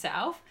to wear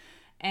himself.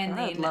 And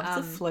God, then loves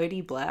a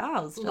floaty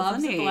blouse, doesn't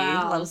loves a he?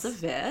 blouse. Loves a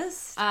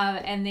vest.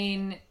 And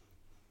then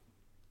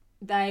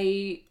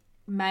they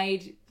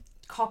made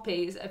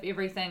copies of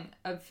everything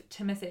of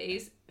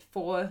Timothy's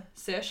for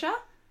Saoirse,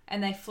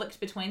 and they flicked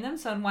between them.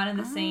 So in one of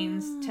the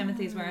scenes,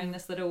 Timothy's wearing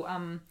this little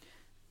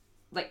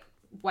like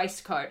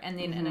waistcoat, and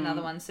then in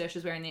another one,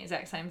 Saoirse's wearing the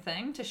exact same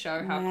thing to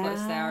show how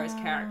close they are as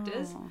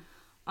characters.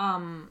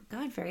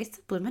 God, very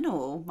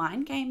subliminal.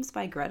 Mind games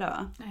by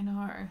Greta. I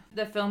know.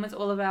 The film is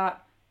all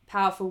about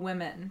powerful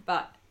women,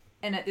 but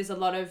in it there's a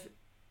lot of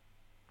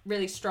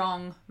really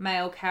strong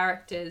male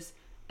characters,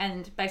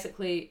 and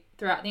basically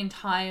throughout the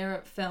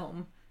entire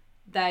film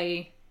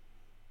they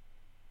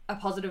are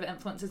positive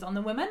influences on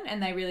the women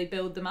and they really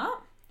build them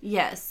up.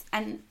 Yes,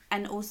 and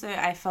also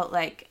I felt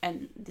like,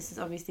 and this is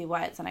obviously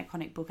why it's an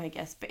iconic book, I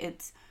guess, but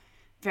it's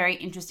very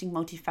interesting,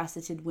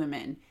 multifaceted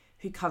women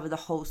who cover the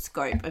whole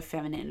scope of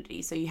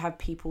femininity. So you have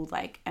people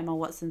like Emma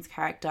Watson's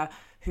character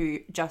who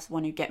just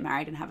want to get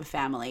married and have a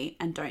family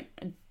and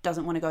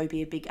doesn't want to go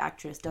be a big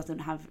actress, doesn't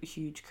have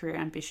huge career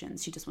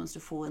ambitions. She just wants to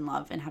fall in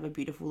love and have a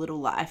beautiful little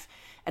life.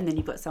 And then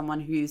you've got someone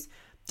who's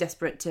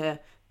desperate to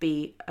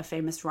be a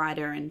famous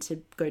writer and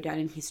to go down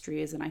in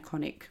history as an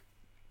iconic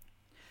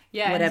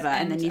whatever.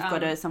 And then you've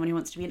got someone who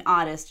wants to be an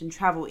artist and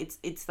travel.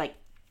 It's like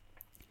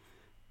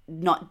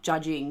not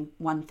judging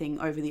one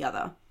thing over the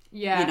other.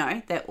 Yeah. You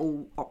know, they're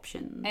all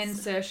options. And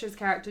Saoirse's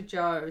character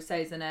Jo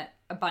says in it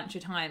a bunch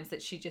of times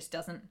that she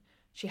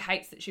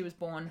hates that she was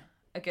born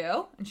a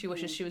girl and she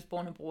wishes she was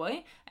born a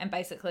boy. And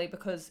basically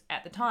because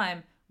at the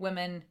time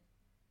women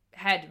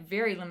had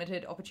very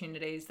limited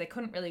opportunities, they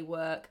couldn't really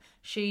work.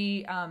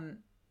 She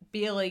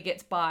barely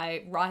gets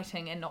by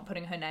writing and not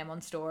putting her name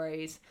on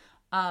stories.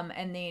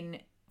 And then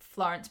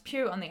Florence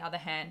Pugh, on the other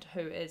hand, who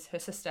is her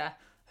sister,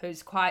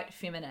 who's quite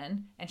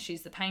feminine, and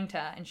she's the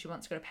painter, and she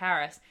wants to go to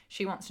Paris.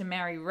 She wants to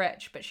marry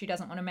rich, but she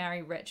doesn't want to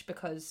marry rich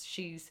because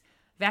she's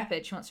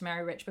vapid. She wants to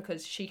marry rich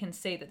because she can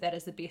see that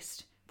is the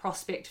best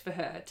prospect for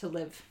her to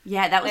live.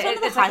 Yeah, that was one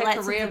of the highlights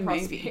of the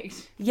movie.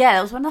 Yeah,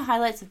 that was one of the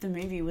highlights of the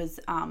movie was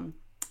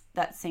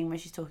that scene where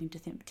she's talking to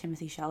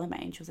Timothée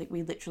Chalamet, and she was like,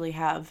 we literally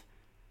have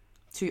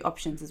two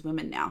options as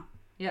women now.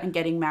 Yeah. And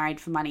getting married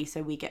for money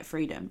so we get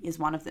freedom is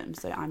one of them.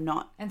 So I'm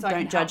not, and so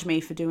don't judge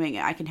me for doing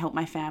it. I can help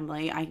my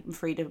family. I'm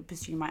free to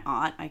pursue my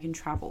art. I can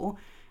travel.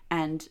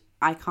 And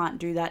I can't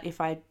do that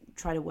if I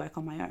try to work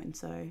on my own.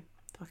 So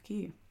fuck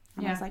you.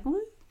 And I was like, woo.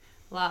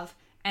 Love.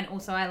 And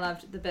also I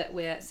loved the bit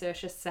where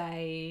Saoirse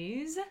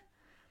says,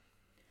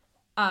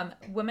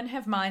 women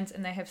have minds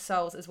and they have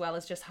souls as well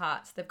as just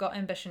hearts. They've got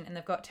ambition and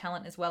they've got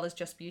talent as well as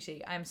just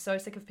beauty. I am so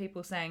sick of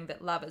people saying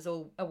that love is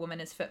all a woman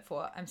is fit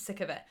for. I'm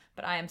sick of it,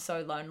 but I am so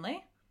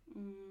lonely.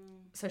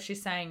 So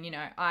she's saying, you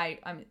know, I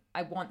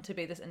want to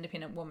be this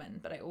independent woman,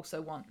 but I also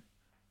want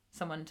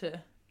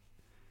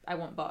I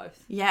want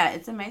both. Yeah,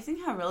 it's amazing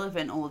how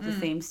relevant all of the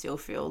themes still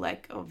feel.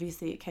 Like,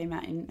 obviously it came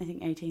out in, I think,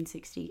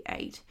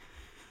 1868,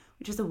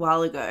 which is a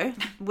while ago.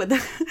 When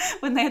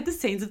they had the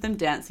scenes of them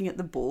dancing at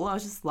the ball, I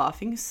was just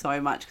laughing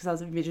so much because I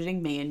was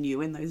envisioning me and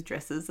you in those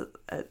dresses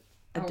at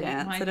a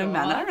dance at a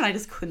manor, and I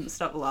just couldn't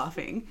stop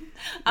laughing.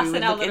 Us we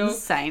would and look little,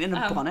 insane in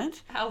a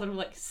bonnet. Our little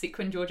like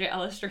sequin Georgia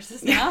Ellis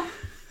dresses now.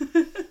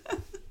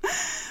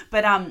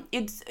 But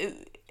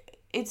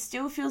it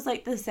still feels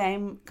like the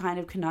same kind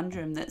of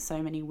conundrum that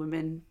so many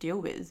women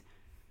deal with,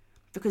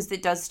 because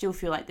it does still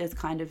feel like there's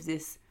kind of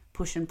this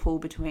push and pull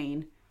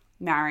between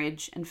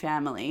marriage and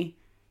family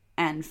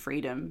and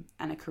freedom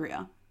and a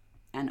career.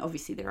 And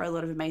obviously there are a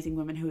lot of amazing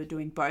women who are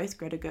doing both,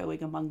 Greta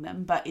Gerwig among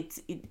them, but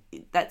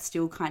that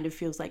still kind of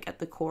feels like at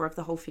the core of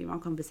the whole female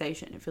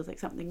conversation. It feels like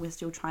something we're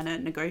still trying to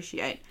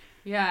negotiate.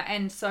 Yeah,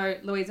 and so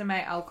Louisa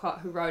May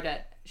Alcott, who wrote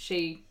it,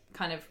 she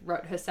kind of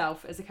wrote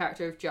herself as the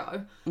character of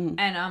Jo.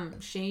 And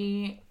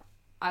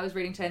I was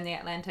reading today in The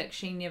Atlantic,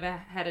 she never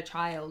had a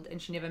child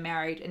and she never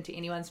married, and to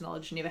anyone's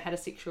knowledge, she never had a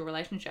sexual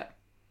relationship.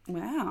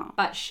 Wow.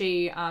 But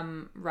she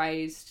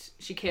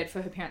cared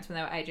for her parents when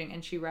they were aging,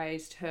 and she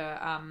raised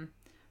her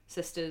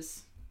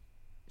sister's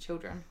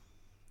children.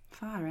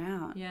 Far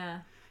out. Yeah.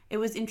 It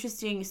was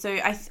interesting. So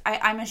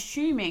I'm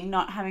assuming,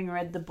 not having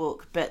read the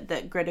book, but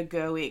that Greta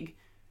Gerwig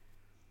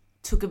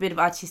took a bit of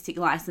artistic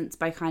license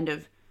by kind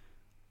of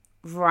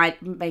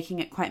making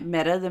it quite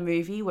meta, the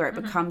movie, where it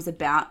becomes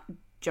about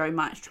Jo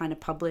March trying to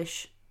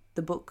publish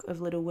the book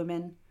of Little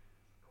Women.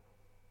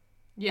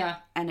 Yeah.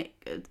 And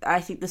I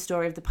think the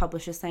story of the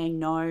publisher saying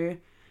no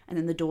and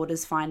then the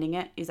daughters finding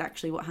it is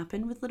actually what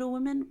happened with Little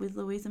Women, with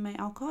Louisa May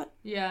Alcott.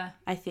 Yeah.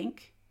 I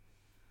think.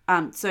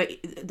 So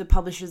the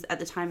publishers at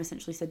the time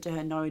essentially said to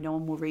her, no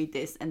one will read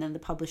this. And then the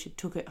publisher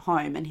took it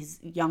home and his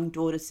young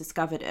daughters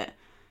discovered it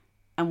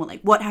and were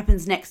like, what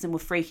happens next? And were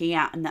freaking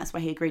out. And that's why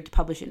he agreed to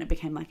publish it. And it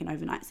became like an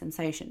overnight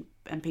sensation.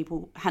 And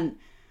people hadn't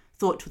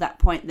thought to that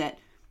point that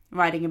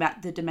writing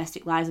about the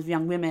domestic lives of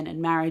young women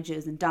and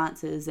marriages and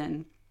dances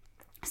and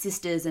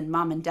sisters and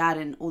mum and dad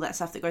and all that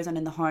stuff that goes on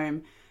in the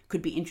home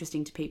could be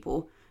interesting to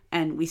people.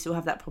 And we still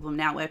have that problem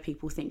now where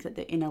people think that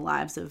the inner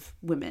lives of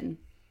women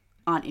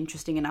aren't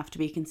interesting enough to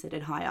be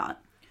considered high art.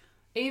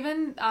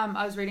 Even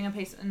I was reading a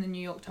piece in the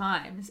New York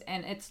Times,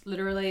 and it's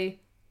literally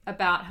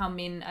about how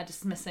men are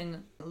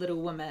dismissing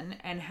Little Women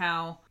and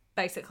how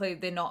basically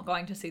they're not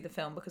going to see the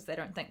film because they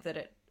don't think that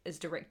it is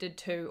directed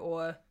to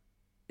or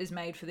is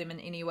made for them in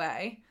any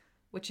way,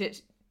 which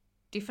it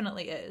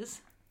definitely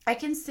is.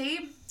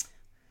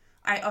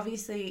 I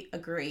obviously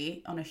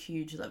agree on a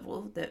huge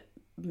level that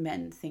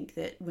men think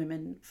that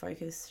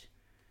women-focused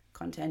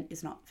content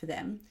is not for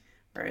them,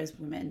 whereas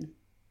women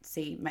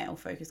see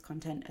male-focused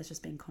content as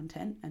just being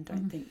content and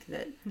don't think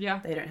that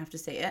they don't have to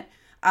see it.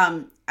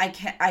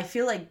 I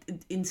feel like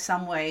in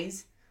some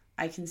ways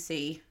I can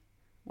see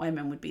why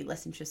men would be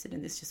less interested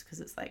in this, just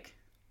because it's like,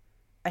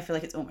 I feel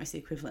like it's almost the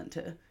equivalent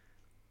to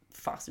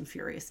Fast and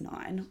Furious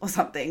 9 or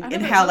something,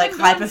 in how like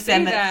hyper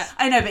feminine.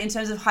 I know, but in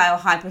terms of how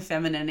hyper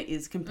feminine it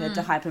is compared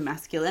to hyper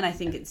masculine, I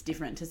think it's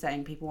different to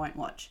saying people won't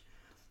watch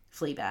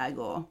Fleabag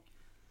or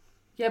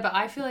but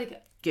I feel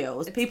like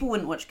Girls. People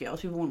wouldn't watch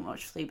Girls. People wouldn't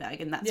watch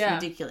Fleabag, and that's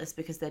ridiculous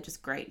because they're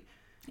just great,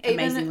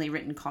 amazingly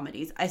written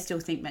comedies. I still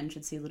think men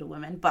should see Little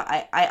Women, but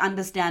I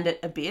understand it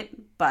a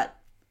bit, but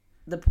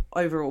the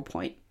overall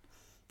point.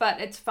 But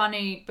it's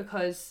funny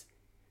because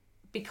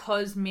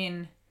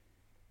men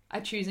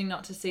are choosing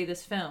not to see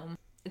this film,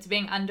 it's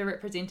being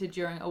underrepresented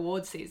during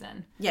award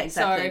season. Yeah,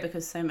 exactly,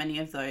 because so many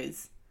of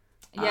those...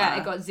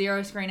 it got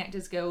 0 Screen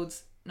Actors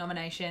Guild's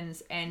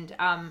nominations, and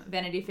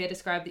Vanity Fair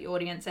described the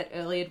audience at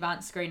early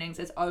advanced screenings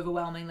as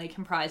overwhelmingly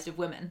comprised of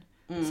women.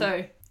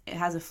 So it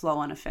has a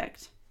flow-on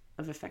effect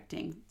of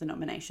affecting the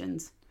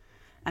nominations,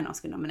 and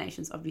Oscar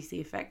nominations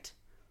obviously affect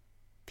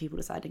people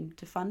deciding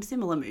to fund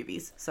similar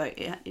movies. So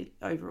it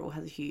overall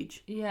has a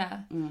huge...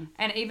 Yeah.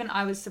 And even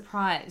I was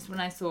surprised when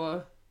I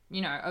saw,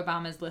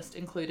 Obama's list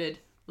included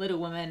Little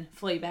Women,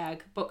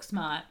 Fleabag,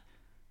 Booksmart,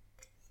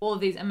 all of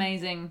these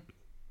amazing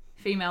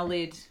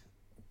female-led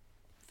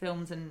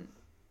films and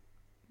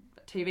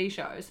TV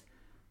shows.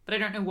 But I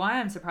don't know why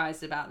I'm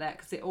surprised about that,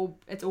 because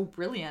it's all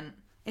brilliant.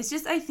 It's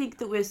just, I think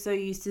that we're so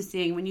used to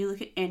seeing, when you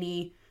look at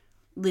any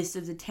list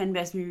of the 10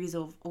 best movies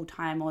of all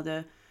time, or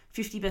the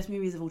 50 best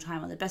movies of all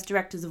time, or the best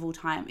directors of all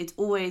time, it's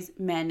always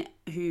men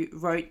who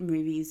wrote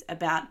movies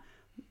about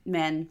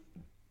men.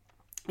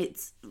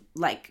 It's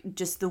like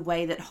just the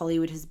way that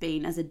Hollywood has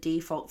been as a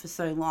default for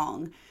so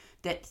long,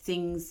 that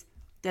things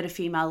that are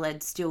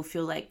female-led still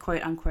feel like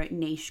quote-unquote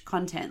niche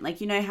content. Like,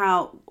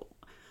 how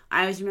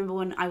I always remember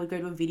when I would go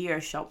to a video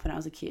shop when I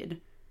was a kid,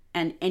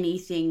 and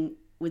anything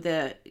with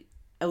a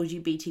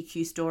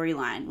LGBTQ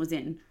storyline was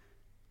in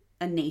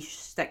a niche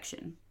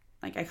section.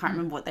 Like, I can't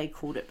remember what they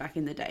called it back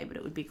in the day, but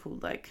it would be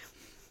called like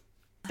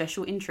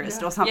special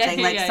interest or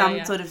something,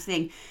 some sort of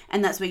thing.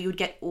 And that's where you would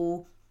get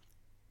all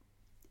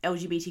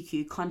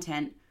LGBTQ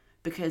content,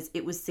 because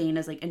it was seen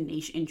as like a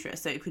niche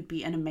interest. So it could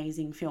be an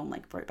amazing film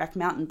like Brokeback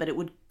Mountain, but it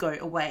would go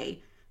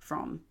away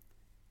from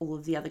all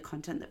of the other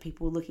content that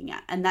people were looking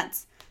at. And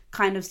that's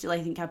kind of still,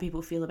 I think, how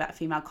people feel about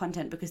female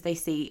content, because they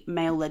see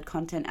male-led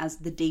content as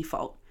the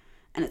default.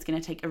 And it's going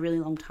to take a really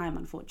long time,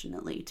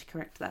 unfortunately, to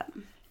correct that.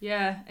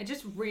 Yeah, it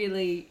just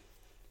really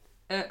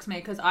irks me,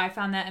 because I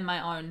found that in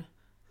my own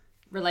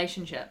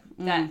relationship,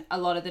 that a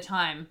lot of the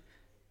time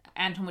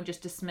Anton would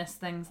just dismiss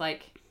things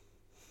like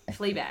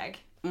Fleabag,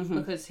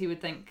 because he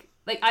would think...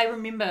 Like, I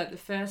remember the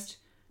first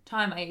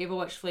time I ever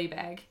watched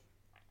Fleabag,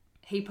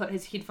 he put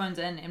his headphones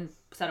in and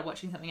started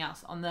watching something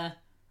else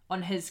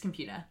on his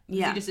computer.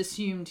 Yeah. He just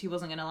assumed he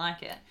wasn't going to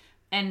like it.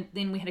 And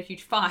then we had a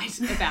huge fight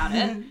about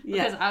it,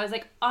 because I was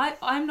like,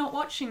 I'm not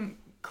watching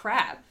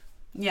crap.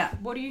 Yeah.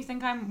 What do you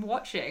think I'm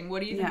watching?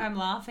 What do you think I'm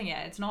laughing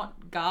at? It's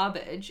not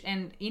garbage.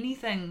 And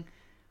anything,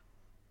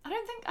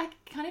 I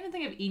can't even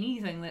think of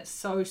anything that's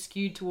so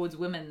skewed towards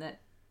women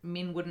that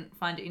men wouldn't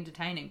find it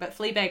entertaining. But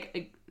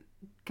Fleabag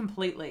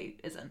completely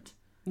isn't.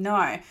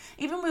 No.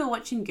 Even we were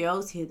watching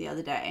Girls here the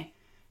other day,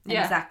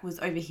 and Zach was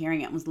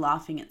overhearing it and was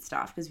laughing at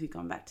stuff because we'd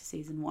gone back to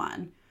season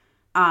 1.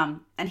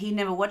 And he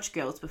never watched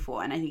Girls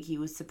before, and I think he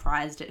was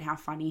surprised at how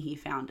funny he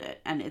found it.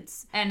 And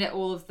at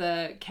all of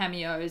the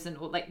cameos and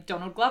all, like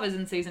Donald Glover's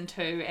in season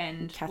 2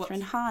 and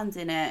Catherine Hahn's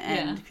in it,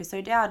 and Chris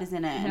O'Dowd is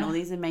in it, and all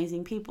these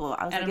amazing people.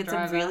 I was Adam like, it's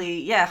Driver. a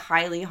really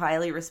highly,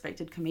 highly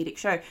respected comedic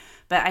show.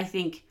 But I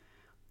think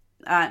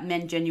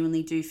men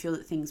genuinely do feel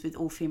that things with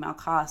all female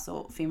casts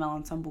or female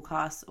ensemble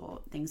casts or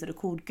things that are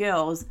called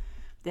girls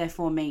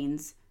therefore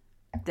means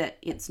that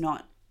it's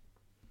not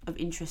of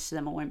interest to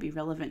them or won't be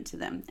relevant to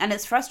them. And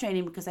it's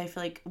frustrating because I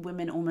feel like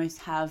women almost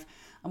have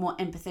a more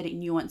empathetic,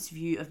 nuanced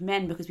view of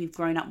men because we've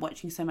grown up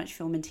watching so much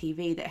film and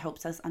TV that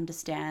helps us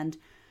understand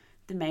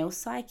the male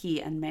psyche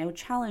and male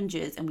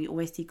challenges, and we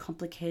always see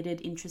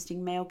complicated,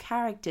 interesting male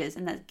characters,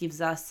 and that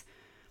gives us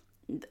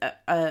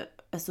a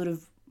sort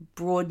of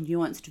broad,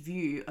 nuanced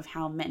view of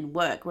how men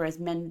work, whereas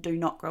men do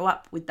not grow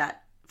up with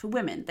that for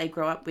women. They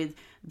grow up with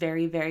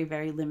very, very,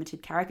 very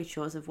limited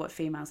caricatures of what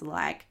females are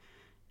like,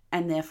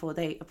 and therefore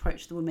they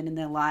approach the women in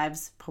their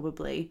lives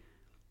probably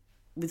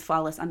with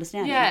far less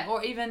understanding.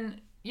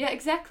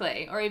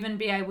 Exactly. Or even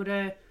be able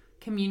to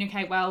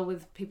communicate well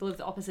with people of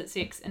the opposite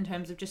sex in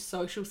terms of just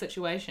social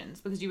situations,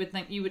 because you would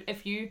think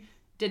if you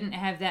didn't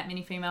have that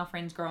many female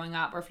friends growing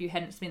up, or if you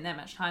hadn't spent that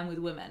much time with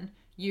women,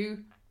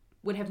 you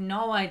would have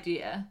no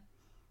idea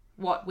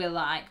what we're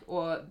like,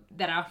 or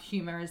that our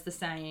humor is the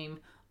same,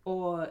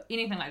 or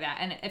anything like that.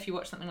 And if you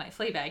watch something like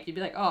Fleabag, you'd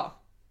be like, oh,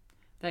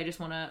 they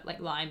just want to like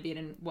lie in bed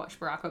and watch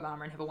Barack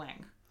Obama and have a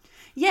wank.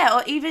 Yeah,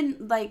 or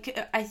even like,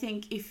 I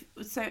think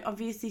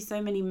obviously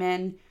so many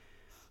men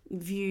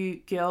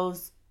view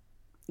girls,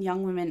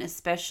 young women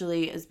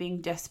especially, as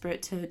being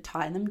desperate to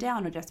tie them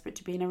down, or desperate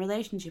to be in a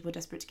relationship, or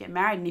desperate to get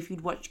married. And if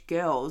you'd watch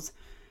Girls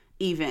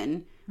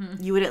even,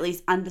 you would at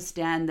least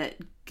understand that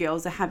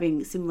girls are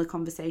having similar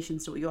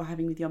conversations to what you're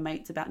having with your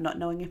mates about not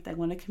knowing if they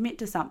want to commit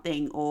to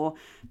something, or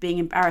being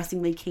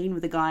embarrassingly keen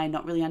with a guy and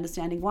not really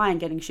understanding why, and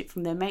getting shit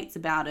from their mates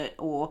about it,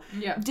 or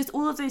just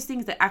all of those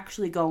things that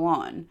actually go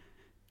on.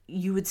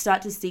 You would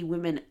start to see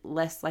women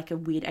less like a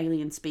weird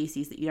alien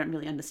species that you don't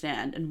really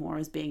understand, and more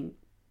as being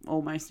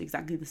almost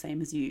exactly the same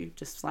as you,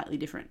 just slightly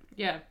different.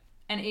 Yeah.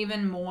 And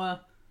even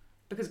more,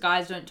 because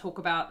guys don't talk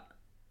about,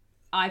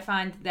 I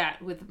find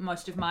that with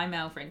most of my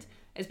male friends,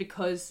 is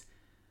because,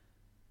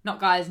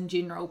 not guys in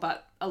general,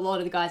 but a lot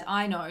of the guys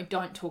I know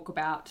don't talk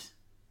about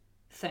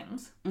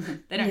things. Mm-hmm.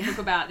 They don't talk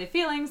about their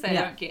feelings. They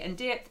don't get in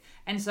depth.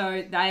 And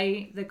so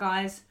the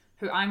guys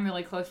who I'm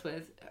really close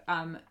with,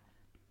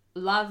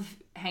 love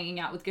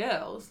hanging out with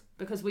girls,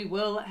 because we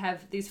will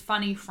have these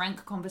funny,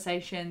 frank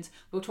conversations.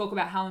 We'll talk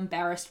about how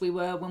embarrassed we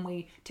were when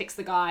we text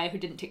the guy who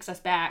didn't text us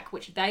back,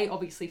 which they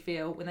obviously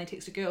feel when they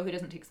text a girl who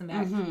doesn't text them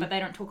back, but they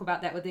don't talk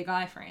about that with their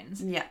guy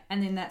friends. Yeah.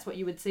 And then that's what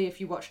you would see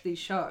if you watched these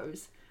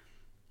shows.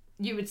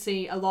 You would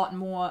see a lot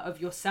more of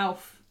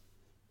yourself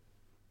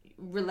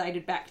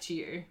related back to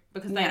you,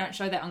 because they don't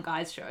show that on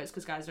guys' shows,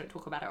 because guys don't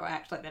talk about it or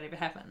act like that ever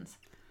happens.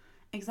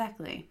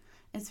 Exactly.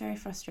 It's very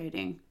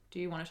frustrating. Do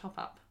you want to top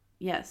up?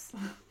 Yes.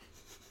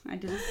 I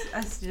did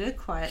a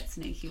quiet,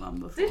 sneaky one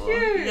before. Did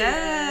you?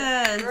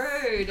 Yes.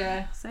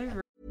 Rude. So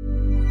rude.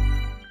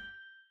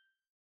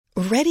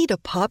 Ready to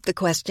pop the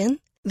question?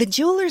 The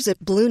jewelers at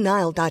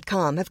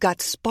BlueNile.com have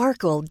got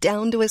sparkle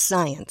down to a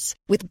science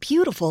with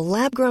beautiful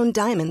lab-grown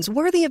diamonds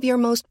worthy of your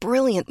most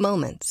brilliant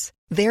moments.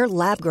 Their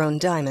lab-grown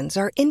diamonds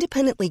are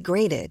independently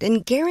graded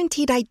and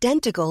guaranteed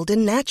identical to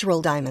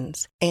natural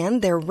diamonds,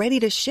 and they're ready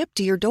to ship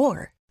to your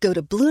door. Go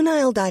to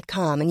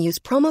BlueNile.com and use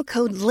promo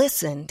code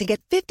LISTEN to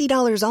get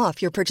 $50 off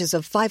your purchase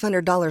of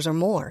 $500 or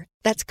more.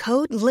 That's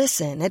code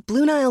LISTEN at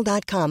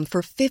BlueNile.com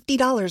for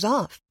 $50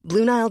 off.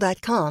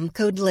 BlueNile.com,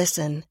 code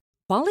LISTEN.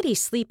 Quality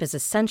sleep is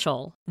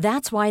essential.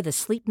 That's why the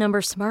Sleep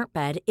Number Smart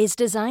Bed is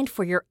designed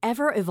for your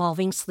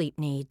ever-evolving sleep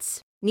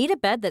needs. Need a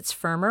bed that's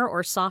firmer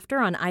or softer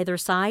on either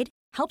side?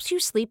 Helps you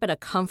sleep at a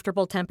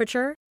comfortable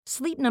temperature?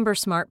 Sleep Number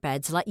Smart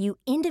Beds let you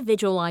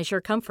individualize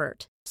your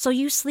comfort, so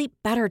you sleep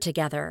better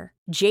together.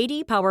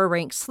 J.D. Power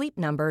ranks Sleep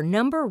Number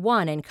number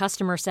 1 in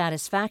customer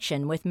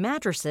satisfaction with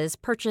mattresses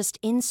purchased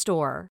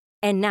in-store.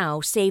 And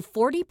now, save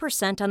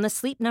 40% on the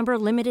Sleep Number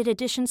Limited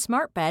Edition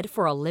Smart Bed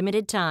for a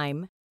limited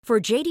time. For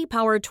J.D.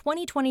 Power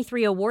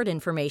 2023 award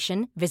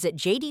information, visit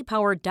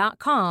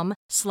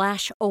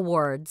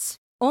jdpower.com/awards.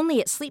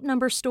 Only at Sleep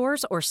Number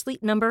stores or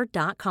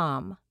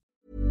sleepnumber.com.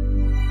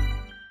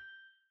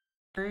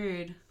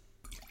 Rude.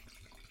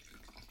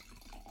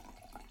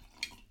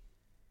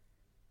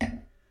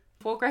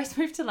 Before Grace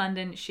moved to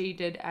London, she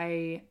did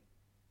a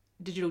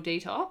digital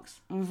detox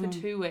for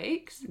 2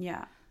 weeks.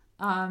 Yeah.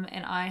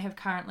 And I have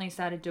currently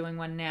started doing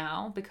one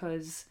now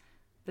because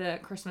the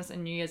Christmas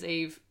and New Year's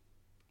Eve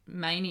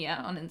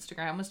mania on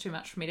Instagram was too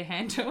much for me to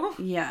handle.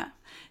 Yeah.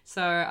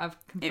 So I've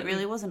completely... It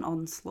really was an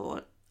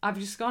onslaught. I've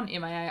just gone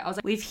MIA. I was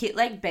like, We've hit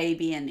like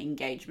baby and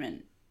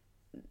engagement.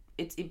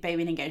 It's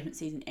baby and engagement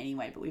season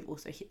anyway, but we've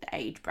also hit the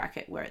age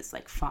bracket where it's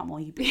like far more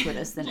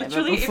ubiquitous than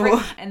ever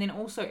before. And then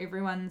also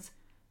everyone's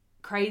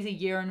crazy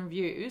year in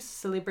reviews,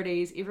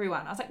 celebrities,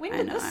 everyone. I was like, when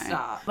did this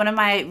start? One of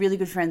my really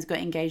good friends got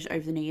engaged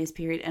over the New Year's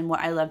period, and what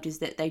I loved is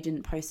that they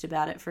didn't post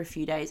about it for a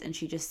few days, and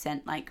she just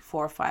sent like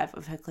 4 or 5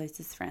 of her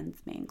closest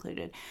friends, me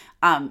included,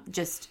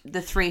 just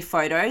the 3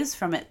 photos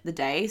from it the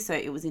day. So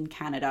it was in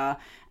Canada,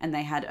 and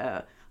they had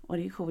a, what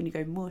do you call when you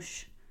go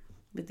mush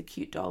with the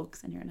cute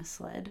dogs and you're in a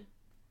sled?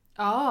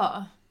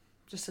 Oh,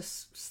 just a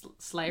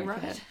sleigh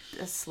Like ride.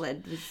 a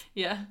sled with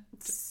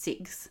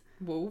 6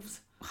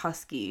 wolves,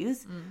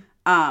 huskies.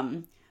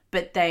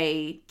 But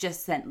they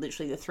just sent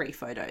literally the 3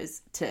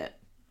 photos to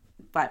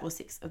 5 or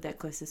 6 of their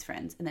closest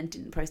friends, and then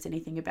didn't post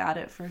anything about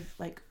it for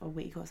like a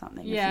week or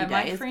something. Yeah, a few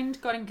my days.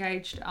 friend got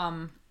engaged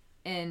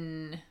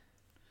in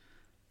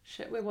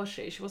where was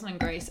she? She wasn't in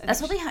Greece. That's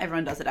probably how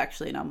everyone does it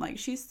actually, and I'm like,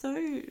 she's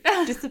so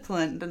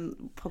disciplined,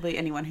 and probably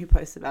anyone who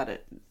posts about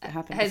it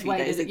happened a few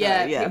days ago.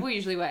 Yeah, people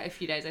usually wait a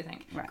few days, I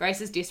think. Right. Grace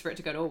is desperate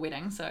to go to a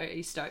wedding, so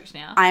he's stoked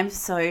now. I'm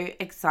so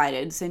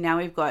excited. So now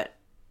we've got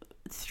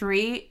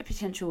 3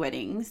 potential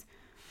weddings,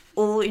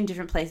 all in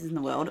different places in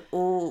the world.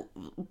 All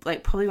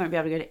like probably won't be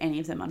able to go to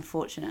any of them,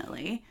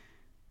 unfortunately.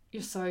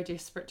 You're so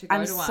desperate to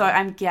go to one.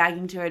 I'm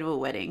gagging to go to a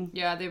wedding.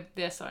 Yeah,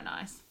 they're so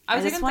nice.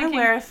 I just want to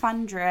wear a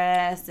fun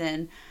dress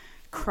and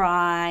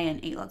cry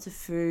and eat lots of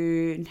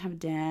food and have a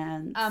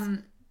dance.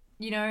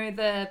 You know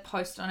the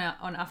post on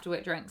After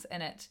Work Drinks,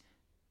 and it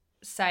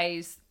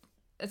says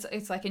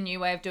it's like a new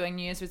way of doing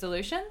New Year's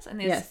resolutions, and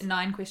there's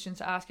 9 questions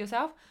to ask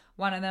yourself.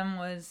 One of them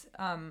was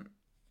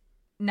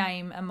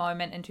name a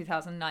moment in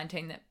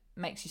 2019 that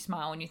makes you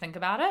smile when you think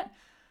about it.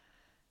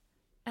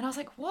 And I was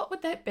like, what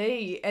would that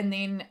be? And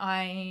then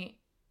I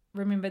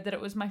remembered that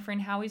it was my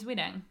friend Howie's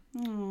wedding.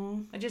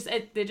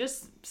 They're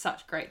just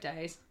such great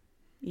days.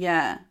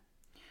 Yeah.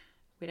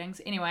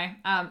 Weddings. Anyway,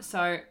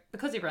 so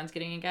because everyone's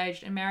getting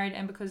engaged and married,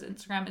 and because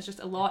Instagram is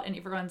just a lot and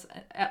everyone's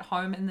at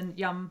home in the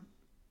yum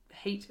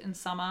heat in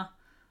summer,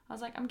 I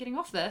was like, I'm getting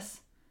off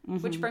this.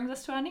 Which brings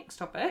us to our next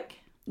topic.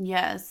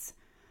 Yes.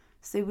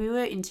 So we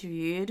were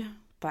interviewed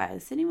by the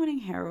Sydney Morning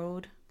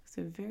Herald,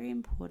 so very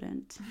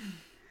important,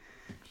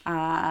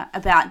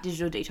 about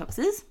digital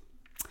detoxes,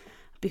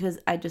 because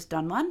I'd just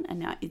done one and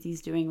now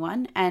Izzy's doing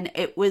one. And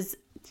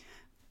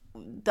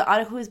the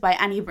article was by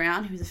Annie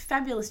Brown, who's a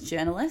fabulous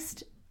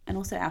journalist and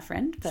also our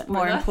friend, but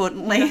more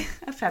importantly,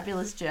 a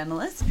fabulous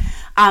journalist.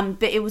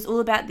 But it was all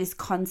about this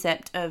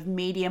concept of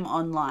medium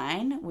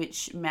online,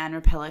 which Man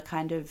Repeller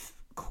kind of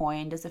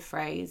coined as a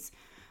phrase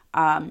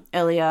not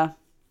earlier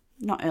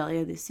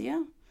this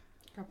year.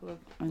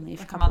 Only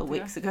a couple of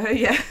weeks ago,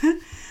 yeah.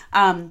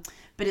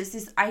 But it's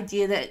this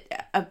idea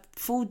that a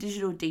full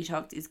digital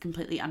detox is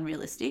completely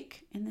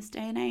unrealistic in this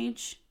day and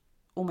age.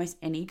 Almost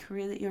any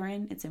career that you're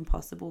in, it's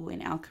impossible.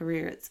 In our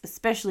career, it's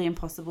especially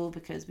impossible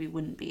because we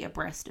wouldn't be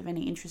abreast of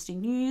any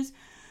interesting news.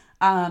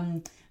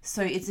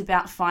 So it's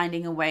about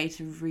finding a way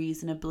to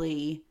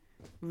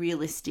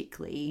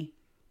realistically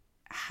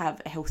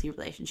have a healthy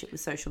relationship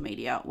with social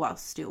media while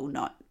still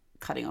not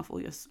cutting off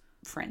all your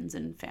friends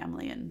and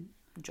family and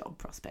job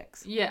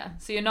prospects. Yeah,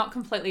 so you're not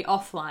completely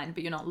offline,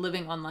 but you're not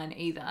living online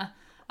either.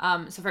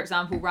 So for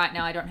example, right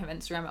now I don't have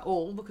Instagram at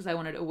all because I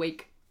wanted a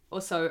week or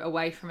so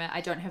away from it.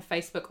 I don't have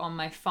Facebook on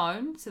my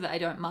phone so that I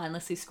don't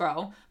mindlessly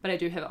scroll, but I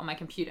do have it on my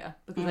computer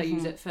because I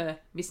use it for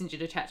Messenger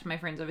to chat to my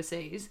friends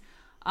overseas.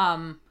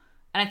 And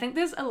I think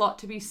there's a lot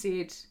to be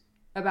said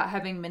about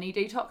having mini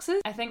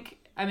detoxes.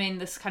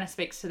 This kind of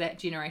speaks to that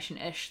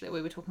generation-ish that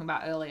we were talking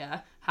about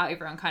earlier, how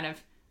everyone kind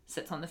of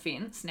sits on the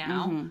fence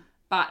now.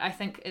 But I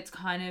think it's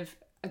kind of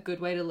a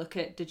good way to look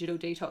at digital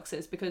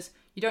detoxes because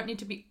you don't need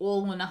to be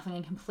all or nothing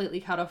and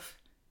completely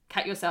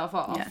cut yourself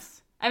off.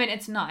 Yes. I mean,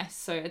 it's nice.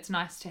 So it's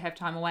nice to have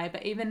time away.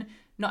 But even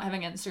not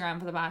having Instagram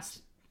for the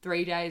past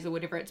 3 days or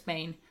whatever it's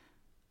been,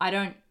 I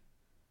don't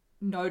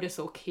notice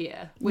or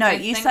care.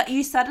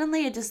 You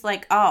suddenly are just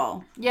like,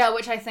 oh. Yeah,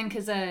 which I think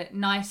is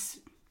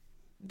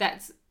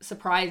that's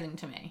surprising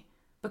to me.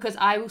 Because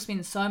I will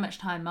spend so much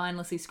time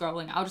mindlessly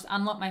scrolling. I'll just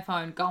unlock my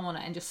phone, go on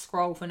it, and just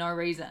scroll for no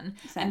reason.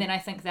 Same. And then I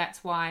think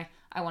that's why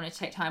I wanted to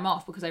take time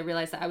off, because I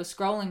realised that I was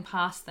scrolling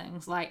past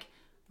things like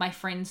my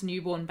friends'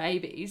 newborn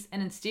babies,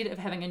 and instead of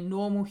having a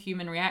normal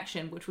human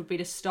reaction, which would be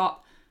to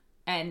stop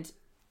and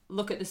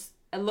look at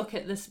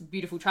this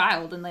beautiful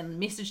child and then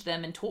message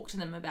them and talk to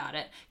them about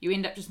it, you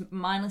end up just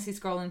mindlessly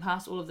scrolling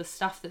past all of the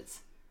stuff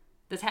that's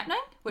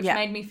happening, which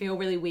made me feel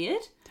really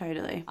weird.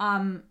 Totally.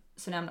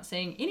 So now I'm not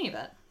seeing any of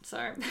it.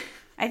 So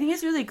I think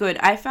it's really good.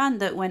 I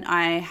found that when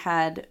I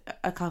had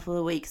a couple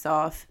of weeks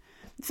off,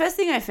 the first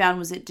thing I found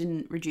was it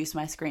didn't reduce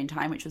my screen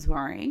time, which was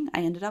worrying. I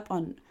ended up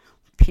on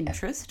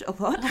Pinterest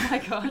a lot. Oh my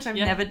God. Which I've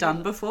never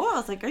done before. I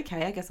was like,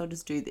 okay, I guess I'll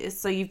just do this.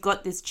 So you've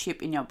got this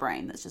chip in your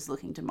brain that's just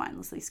looking to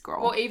mindlessly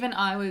scroll. Or even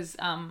I was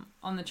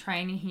on the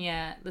train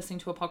here listening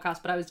to a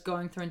podcast, but I was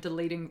going through and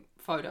deleting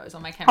photos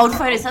on my camera. Old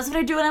photos. That's what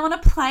I do when I'm on a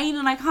plane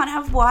and I can't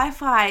have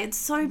Wi-Fi. It's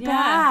so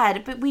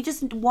bad. But we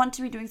just want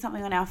to be doing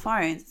something on our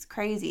phones. It's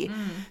crazy.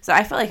 So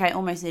I felt like I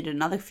almost needed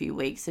another few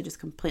weeks to just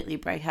completely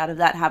break out of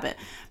that habit.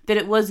 But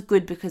it was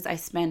good because I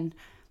spend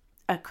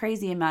a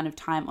crazy amount of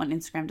time on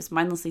Instagram just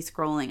mindlessly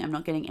scrolling. I'm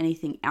not getting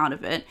anything out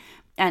of it.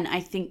 And I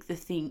think the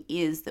thing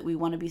is that we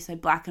want to be so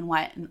black and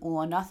white and all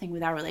or nothing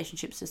with our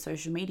relationships to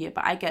social media.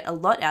 But I get a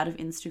lot out of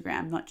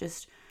Instagram, not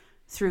just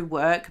through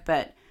work,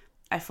 but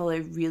I follow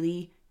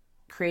really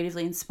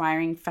creatively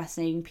inspiring,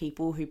 fascinating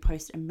people who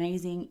post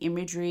amazing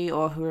imagery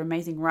or who are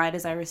amazing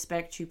writers I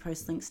respect, who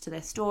post links to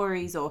their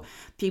stories, or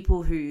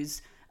people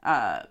whose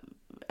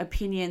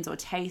opinions or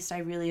taste I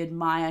really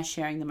admire,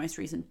 sharing the most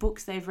recent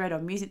books they've read or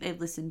music they've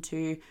listened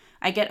to.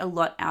 I get a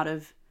lot out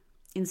of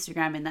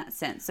Instagram in that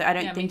sense. So I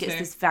don't think it's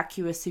this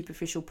vacuous,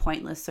 superficial,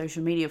 pointless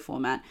social media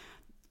format,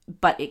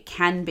 but it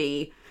can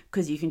be,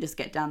 because you can just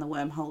get down the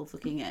wormhole of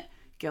looking at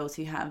girls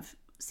who have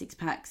six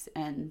packs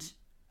and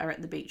are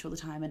at the beach all the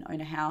time and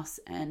own a house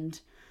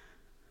and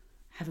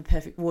have a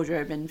perfect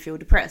wardrobe and feel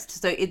depressed.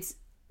 So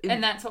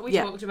and that's what we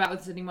talked about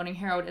with Sydney Morning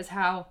Herald, is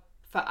how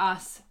for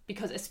us,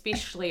 because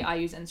especially I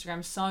use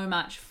Instagram so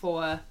much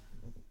for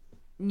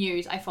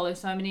news, I follow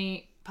so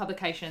many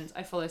publications,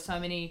 I follow so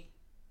many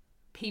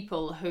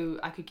people who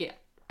I could get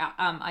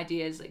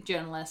ideas, like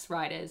journalists,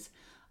 writers,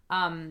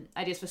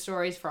 ideas for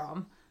stories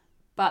from.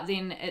 But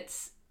then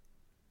it's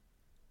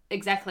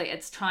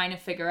trying to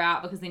figure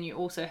out, because then you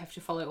also have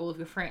to follow all of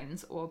your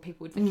friends or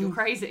people would think you're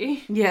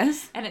crazy.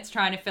 Yes. And it's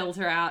trying to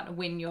filter out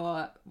when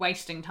you're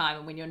wasting time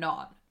and when you're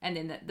not. And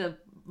then the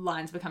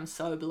lines become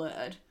so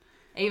blurred.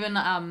 Even,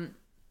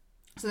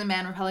 so the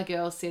Man Repeller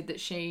girl said that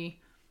she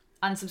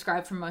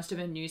unsubscribed from most of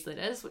her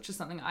newsletters, which is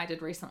something I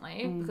did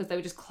recently, because they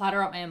would just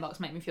clutter up my inbox,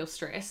 make me feel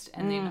stressed,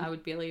 and then I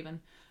would barely even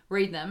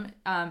read them.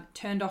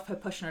 Turned off her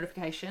push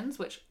notifications,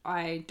 which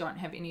I don't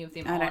have any of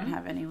them on. I don't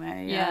have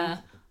anyway, yeah.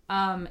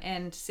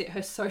 And set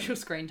her social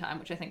screen time,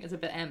 which I think is a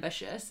bit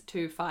ambitious,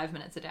 to 5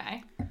 minutes a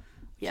day.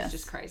 Yes. Which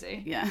is just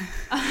crazy. Yeah.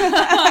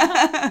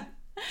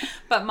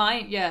 But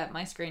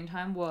my screen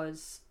time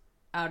was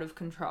out of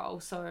control,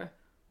 so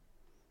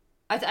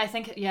I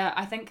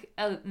think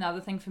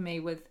another thing for me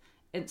with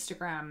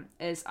Instagram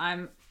is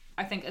I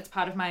think it's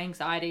part of my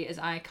anxiety is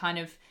I kind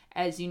of,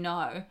 as you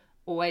know,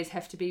 always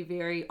have to be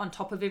very on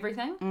top of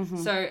everything.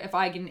 So if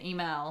I get an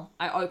email,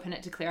 I open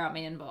it to clear out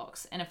my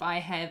inbox. And if I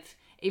have,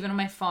 even on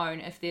my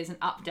phone, if there's an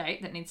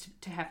update that needs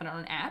to happen on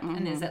an app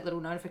and there's that little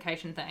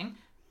notification thing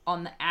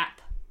on the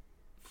app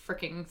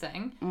freaking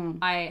thing,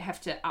 I have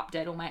to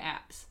update all my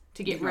apps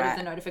to get rid of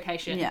the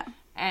notification. Yeah.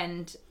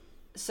 And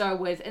so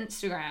with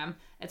Instagram,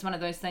 it's one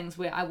of those things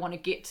where I want to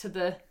get to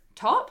the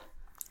top.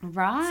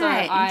 Right.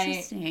 So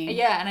interesting.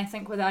 Yeah, and I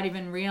think without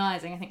even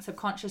realizing, I think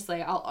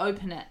subconsciously I'll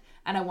open it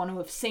and I want to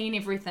have seen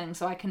everything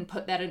so I can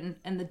put that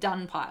in the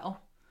done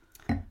pile.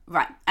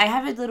 Right. I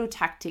have a little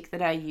tactic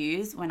that I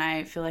use when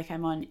I feel like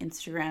I'm on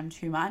Instagram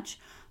too much,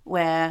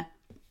 where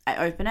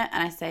I open it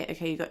and I say,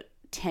 okay, you got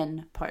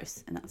 10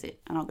 posts and that's it.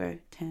 And I'll go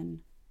 10,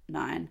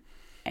 9,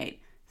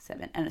 8,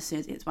 7. And as soon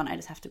as it's one, I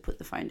just have to put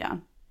the phone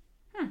down.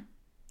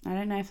 I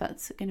don't know if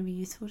that's going to be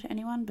useful to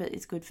anyone, but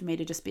it's good for me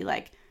to just be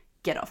like,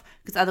 get off.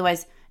 Because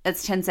otherwise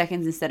it's 10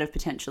 seconds instead of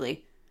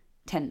potentially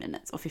 10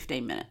 minutes or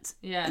 15 minutes.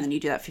 Yeah. And then you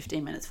do that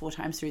 15 minutes 4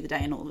 times through the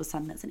day and all of a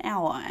sudden it's an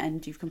hour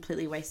and you've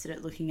completely wasted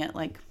it looking at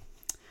like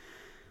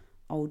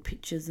old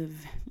pictures of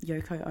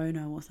Yoko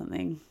Ono or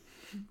something.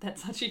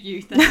 That's such a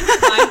you thing.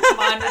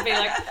 Mine would be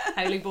like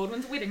Hailey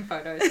Baldwin's wedding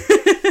photos.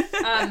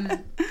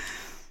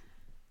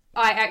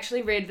 I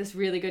actually read this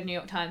really good New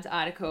York Times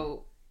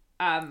article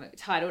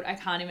titled "I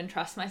Can't Even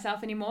Trust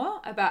Myself Anymore,"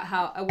 about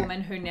how a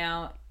woman who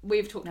now,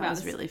 we've talked about this.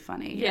 That was really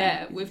funny.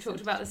 Yeah, we've talked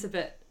about this a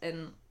bit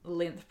in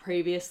length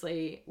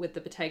previously with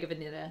the Bottega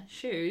Veneta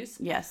shoes.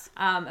 Yes.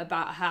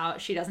 About how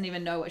she doesn't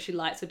even know what she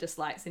likes or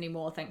dislikes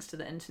anymore thanks to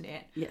the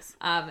internet. Yes.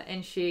 And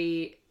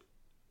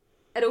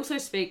it also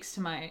speaks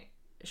to my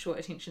short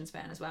attention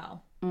span as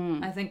well.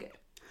 I think.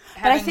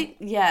 But I think,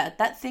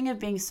 that thing of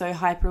being so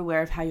hyper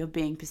aware of how you're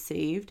being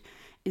perceived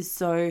is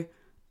so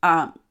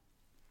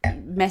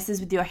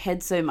messes with your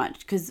head so much.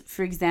 Because,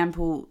 for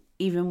example,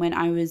 even when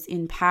I was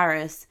in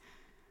Paris,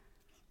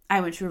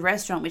 I went to a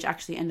restaurant which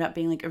actually ended up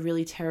being like a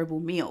really terrible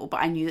meal,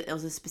 but I knew that there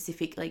was a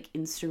specific like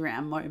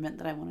Instagram moment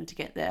that I wanted to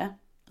get there.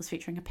 It was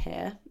featuring a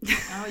pear.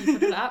 Oh, you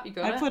put it up? You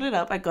got it? I put it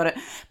up. I got it.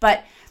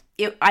 But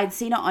I'd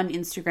seen it on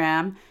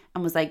Instagram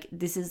and was like,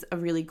 this is a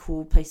really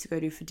cool place to go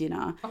to for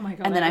dinner. Oh my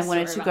God. And then I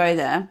wanted to go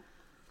there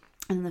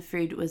and the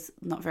food was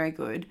not very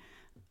good.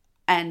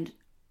 And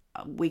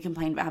we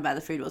complained about how bad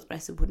the food was, but I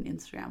still put an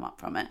Instagram up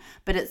from it.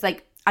 But it's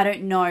like, I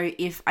don't know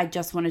if I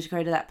just wanted to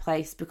go to that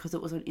place because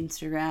it was on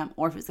Instagram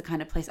or if it's the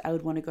kind of place I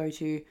would want to go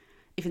to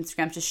if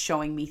Instagram's just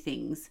showing me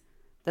things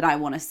that I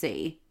want to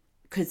see.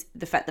 because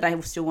the fact that I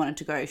still wanted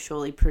to go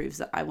surely proves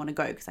that I want to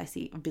go, because I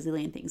see a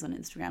bazillion things on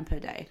Instagram per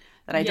day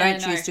that I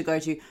don't choose to go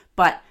to.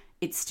 But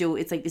it's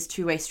like this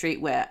two-way street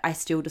where I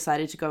still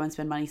decided to go and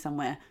spend money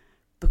somewhere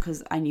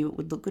because I knew it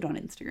would look good on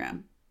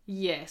Instagram.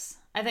 Yes,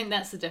 I think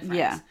that's the difference.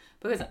 Yeah.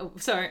 Because,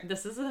 so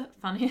this is the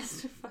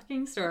funniest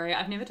fucking story.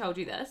 I've never told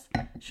you this.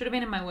 Should have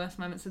been in my worst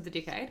moments of the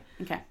decade.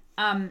 Okay.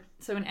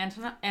 So when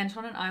Anton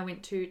and I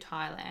went to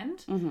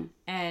Thailand,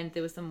 and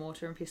there was the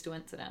mortar and pestle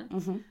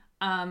incident,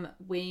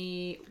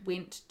 we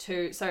went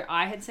to, so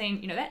I had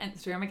seen, you know, that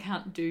Instagram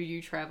account, Do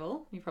You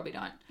Travel? You probably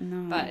don't.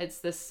 No. But it's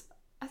this,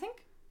 I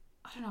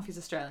don't know if he's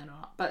Australian or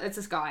not, but it's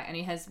this guy, and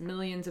he has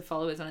millions of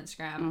followers on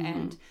Instagram,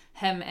 and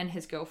him and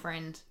his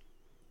girlfriend,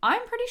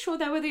 I'm pretty sure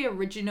they were the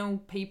original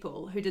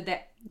people who did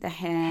that The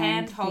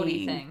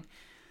hand-holdy thing.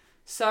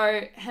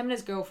 So him and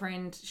his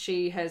girlfriend,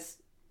 she has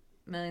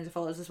millions of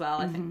followers as well.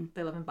 I think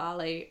they live in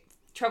Bali,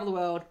 travel the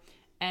world.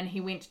 And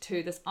he went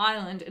to this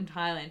island in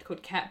Thailand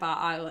called Cat Ba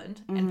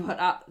Island and put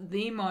up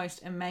the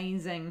most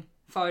amazing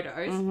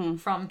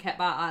photos from Cat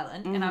Ba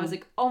Island. And I was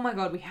like, oh my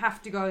God, we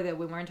have to go there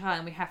when we're in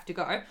Thailand. We have to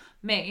go.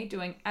 Me,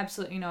 doing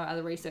absolutely no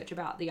other research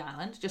about the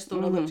island, just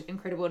thought it looked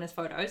incredible in his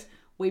photos.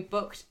 We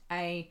booked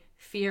a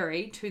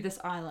ferry to this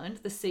island.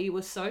 The sea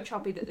was so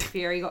choppy that the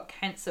ferry got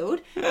cancelled,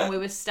 and we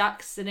were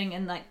stuck sitting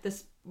in like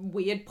this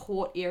weird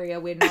port area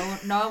where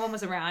no one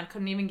was around,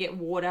 couldn't even get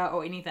water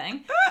or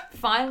anything.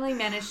 Finally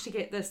managed to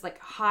get this,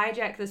 like,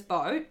 hijack this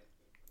boat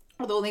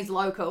with all these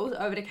locals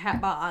over to Cat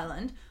Ba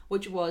Island,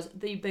 which was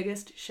the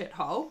biggest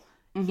shithole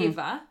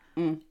ever.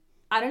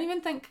 I don't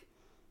even think,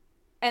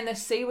 and the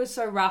sea was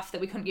so rough that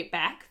we couldn't get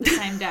back the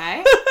same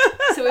day.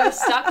 So we were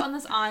stuck on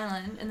this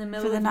island in the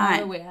middle of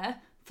nowhere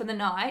for the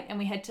night, and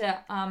we had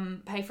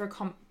to pay for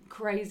a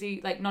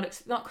crazy, like,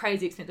 not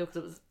crazy expensive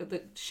because it was the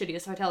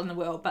shittiest hotel in the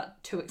world,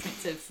 but too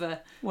expensive for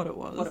what it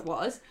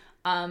was.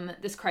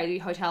 This crazy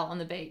hotel on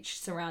the beach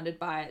surrounded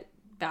by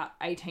about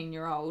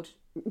 18-year-old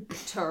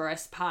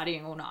tourists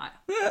partying all night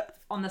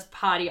on this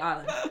party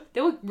island.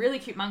 There were really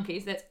cute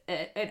monkeys, that's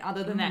it, and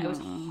other than that it was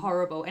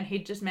horrible. And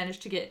he'd just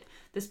managed to get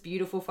this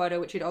beautiful photo,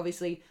 which he'd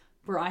obviously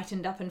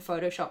brightened up in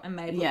Photoshop and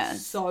made look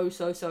so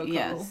cool.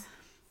 Yes.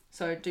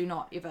 So do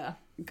not ever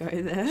go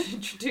there.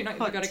 Do not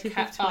ever go to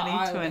Cat Ba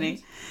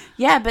Island.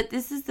 Yeah, but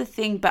this is the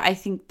thing. But I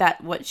think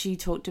that what she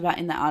talked about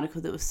in that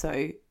article that was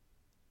so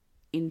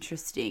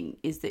interesting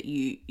is that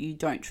you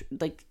don't,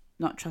 like,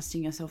 not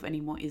trusting yourself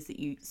anymore, is that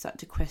you start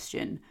to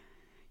question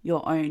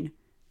your own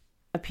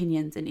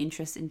opinions and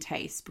interests and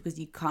tastes, because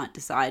you can't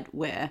decide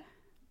where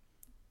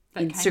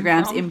that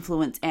Instagram's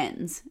influence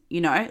ends.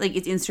 You know, like,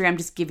 it's Instagram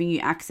just giving you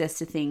access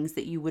to things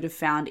that you would have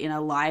found in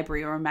a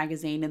library or a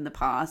magazine in the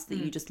past that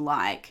you just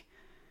like,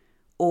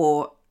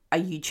 or are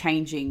you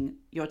changing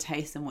your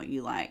taste and what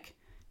you like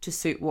to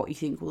suit what you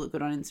think will look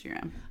good on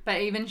Instagram?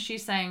 But even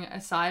she's saying,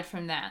 aside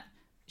from that,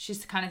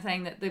 she's kind of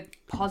saying that the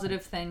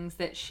positive things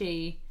that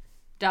she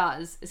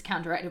does is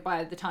counteracted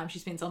by the time she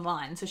spends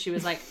online. So she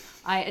was like,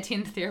 I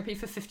attend therapy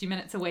for 50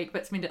 minutes a week,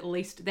 but spend at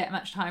least that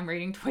much time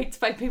reading tweets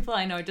by people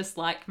I know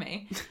dislike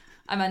me.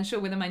 I'm unsure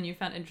whether my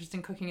newfound interest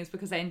in cooking is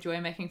because I enjoy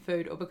making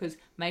food, or because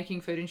making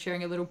food and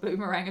sharing a little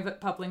boomerang of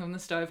it bubbling on the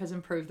stove has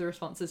improved the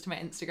responses to my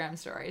Instagram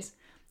stories.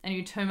 And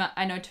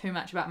I know too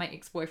much about my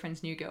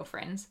ex-boyfriend's new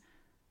girlfriends,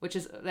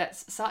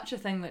 that's such a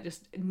thing that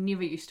just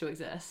never used to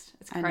exist.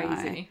 It's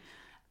crazy.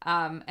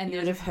 And you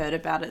would have heard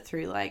about it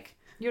through, like,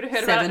 you would have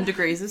heard 7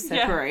 degrees of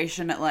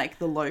separation at, like,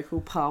 the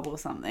local pub or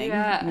something.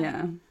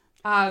 Yeah.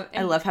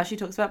 I love how she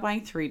talks about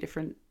buying 3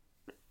 different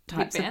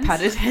types of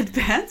padded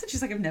headbands. And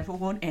she's like, I've never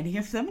worn any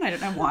of them, and I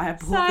don't know why I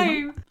bought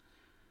them.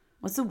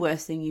 What's the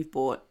worst thing you've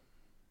bought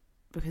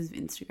because of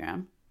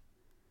Instagram?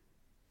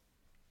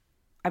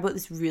 I bought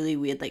this really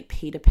weird, like,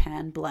 Peter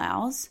Pan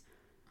blouse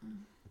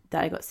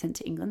that I got sent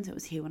to England. So it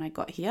was here when I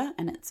got here,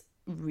 and it's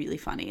really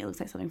funny. It looks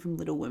like something from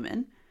Little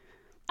Women.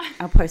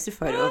 I'll post a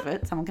photo of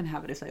it. Someone can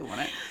have it if they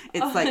want it.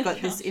 It's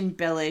got this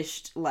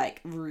embellished,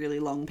 like, really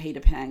long Peter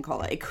Pan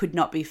collar. It could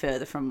not be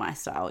further from my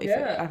style if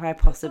I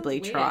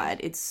possibly tried.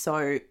 It's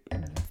so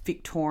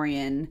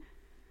Victorian.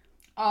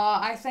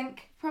 I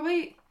think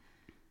probably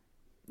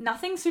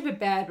nothing super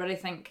bad, but I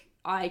think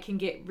I can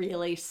get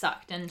really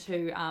sucked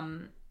into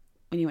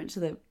when you went to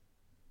the...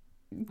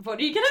 What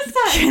are you going to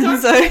say?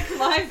 Kenzo. Don't make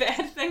my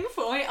bad thing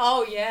for me.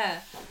 Oh,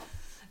 yeah.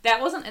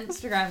 That wasn't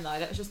Instagram, though.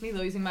 That was just me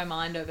losing my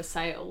mind over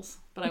sales.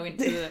 But I went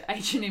to the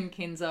H&M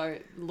Kenzo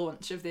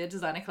launch of their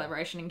designer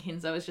collaboration, and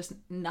Kenzo is just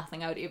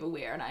nothing I would ever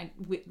wear. And I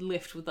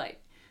left with,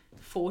 like,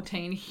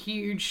 14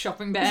 huge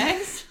shopping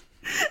bags.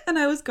 And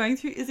I was going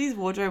through Izzy's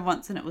wardrobe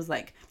once, and it was,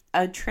 like,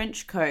 a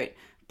trench coat,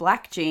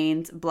 black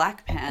jeans,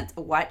 black pants,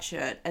 a white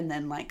shirt, and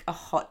then, like, a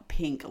hot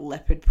pink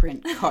leopard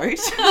print coat.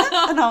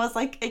 And I was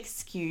like,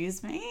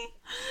 excuse me?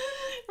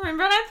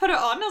 Remember when I put it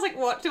on, I was like,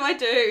 what do I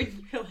do?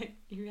 You're like,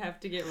 you have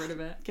to get rid of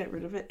it. Get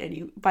rid of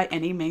it by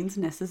any means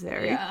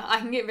necessary. Yeah, I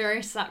can get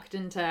very sucked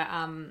into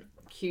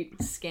cute,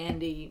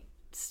 Scandi,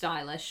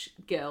 stylish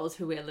girls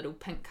who wear little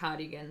pink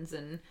cardigans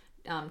and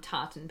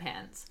tartan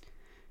pants.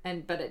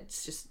 But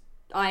it's just,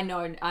 I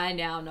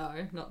now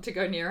know not to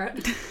go near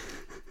it.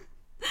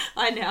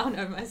 I now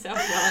know myself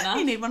well enough.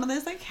 You need one of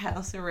those like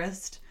house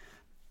arrest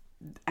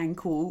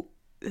ankle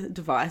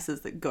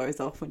devices that goes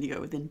off when you go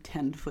within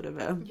 10 foot of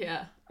her.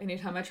 Yeah.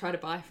 Anytime I try to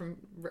buy from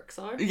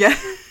Rixo. Yeah.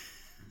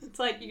 It's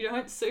like you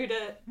don't suit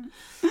it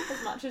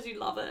as much as you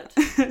love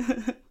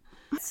it.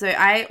 So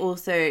I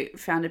also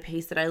found a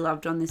piece that I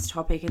loved on this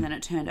topic, and then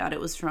it turned out it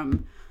was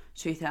from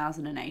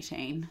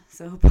 2018.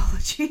 So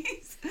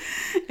apologies.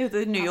 If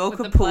the New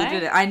Yorker pulled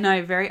it, I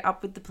know, very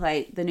up with the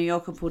plate. The New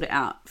Yorker pulled it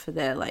out for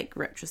their like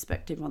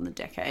retrospective on the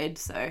decade.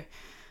 So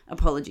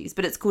apologies,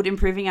 but it's called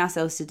 "Improving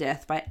Ourselves to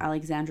Death" by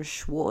Alexandra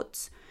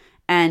Schwartz,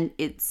 and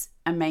it's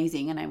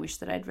amazing. And I wish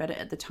that I'd read it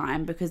at the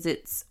time, because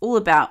it's all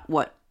about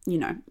what, you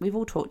know, we've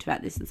all talked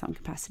about this in some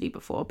capacity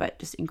before, but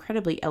just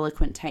incredibly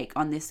eloquent take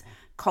on this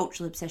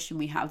cultural obsession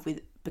we have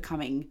with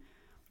becoming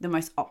the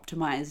most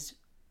optimized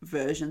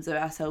versions of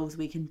ourselves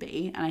we can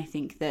be. And I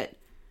think that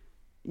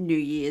New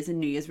Year's and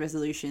New Year's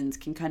resolutions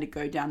can kind of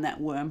go down that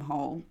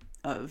wormhole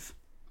of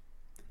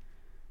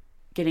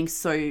getting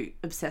so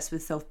obsessed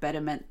with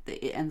self-betterment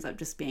that it ends up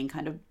just being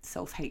kind of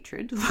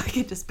self-hatred. Like,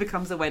 it just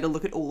becomes a way to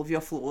look at all of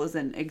your flaws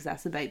and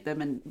exacerbate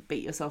them and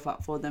beat yourself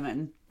up for them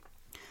and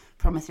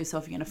promise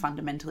yourself you're going to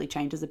fundamentally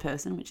change as a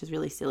person, which is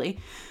really silly.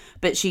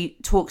 But she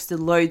talks to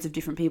loads of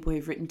different people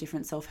who've written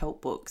different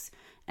self-help books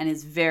and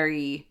is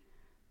very,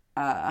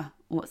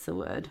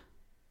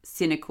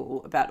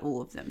 cynical about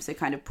all of them. So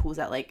kind of pulls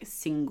out like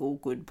single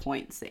good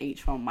points that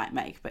each one might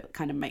make, but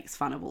kind of makes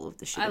fun of all of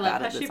the shit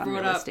about it that's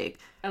unrealistic.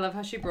 I love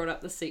how she brought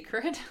up The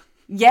Secret.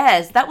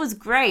 Yes, that was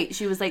great.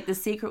 She was like, The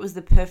Secret was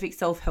the perfect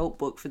self-help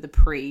book for the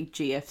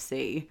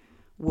pre-GFC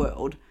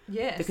world.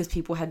 Yes. Because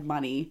people had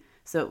money.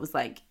 So it was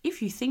like,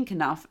 if you think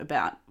enough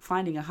about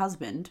finding a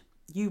husband,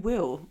 you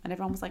will. And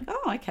everyone was like,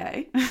 oh,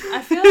 okay.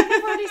 I feel like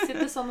I've already said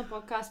this on the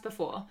podcast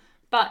before,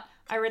 but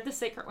I read The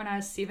Secret when I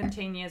was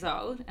 17 years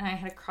old, and I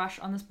had a crush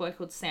on this boy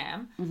called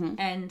Sam. Mm-hmm.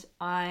 And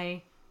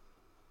I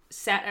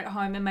sat at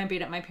home in my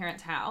bed at my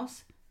parents'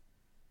 house,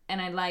 and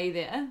I lay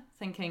there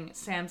thinking,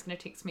 Sam's going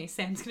to text me,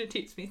 Sam's going to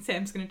text me,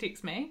 Sam's going to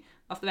text me,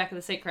 off the back of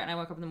The Secret. And I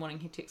woke up in the morning,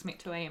 he texted me at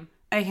 2 a.m.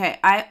 Okay,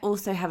 I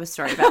also have a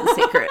story about The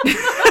Secret.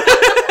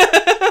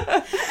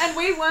 And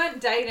we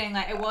weren't dating.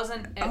 Like, it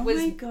wasn't. It Oh was.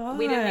 my God.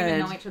 We didn't even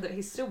know each other.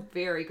 He's still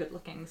very good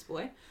looking, this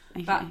boy.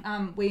 Okay.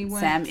 But we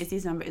weren't. Sam,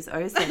 Izzy's number is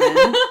 07.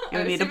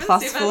 You'll need a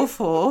 077.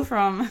 +44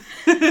 from.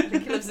 I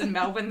think he lives in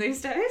Melbourne these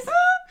days.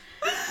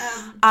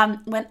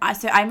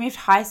 I moved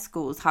high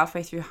schools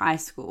halfway through high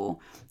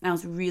school, and I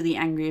was really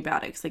angry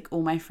about it because like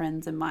all my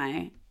friends and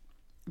my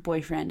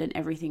boyfriend and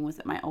everything was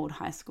at my old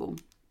high school,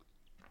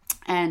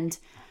 and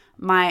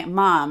my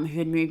mum, who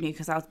had moved me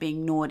because I was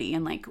being naughty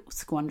and like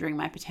squandering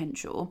my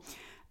potential,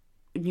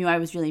 knew I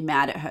was really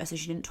mad at her, so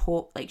she didn't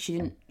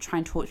try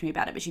and talk to me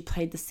about it, but she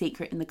played The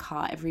Secret in the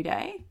car every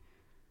day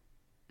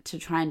to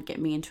try and get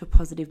me into a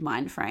positive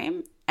mind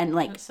frame. And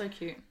like, That's so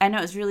cute. I know,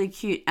 it was really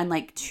cute. And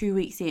like 2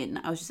 weeks in,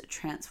 I was just a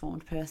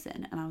transformed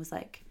person, and I was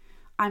like,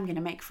 I'm gonna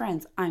make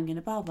friends, I'm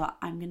gonna blah blah,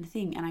 I'm gonna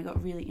think, and I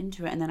got really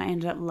into it, and then I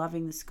ended up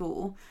loving the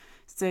school.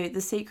 So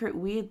The Secret,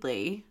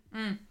 weirdly,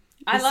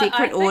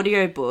 Secret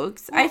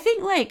audiobooks, I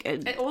think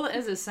like all it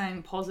is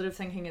saying positive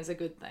thinking is a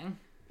good thing.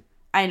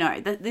 I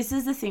know that this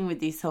is the thing with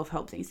these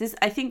self-help things.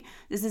 I think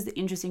this is the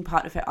interesting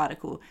part of her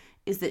article,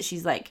 is that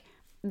she's like,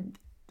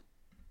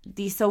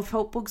 these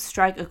self-help books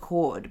strike a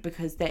chord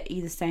because they're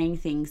either saying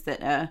things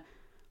that are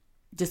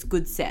just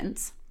good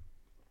sense,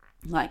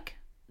 like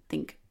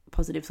think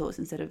positive thoughts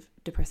instead of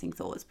depressing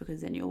thoughts,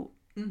 because then you'll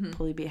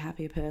probably be a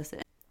happier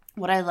person.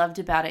 What I loved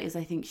about it is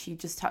I think she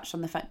just touched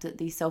on the fact that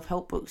these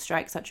self-help books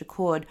strike such a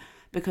chord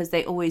because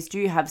they always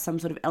do have some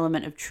sort of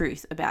element of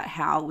truth about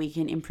how we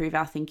can improve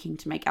our thinking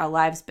to make our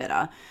lives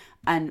better.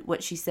 And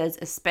what she says,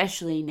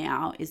 especially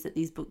now, is that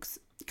these books,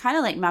 kind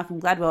of like Malcolm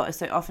Gladwell, are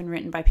so often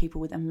written by people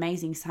with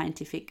amazing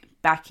scientific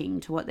backing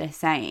to what they're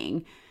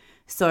saying.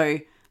 So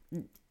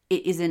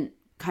it isn't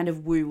kind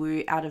of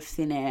woo-woo, out of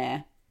thin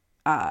air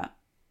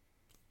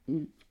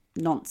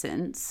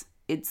nonsense.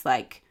 It's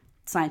like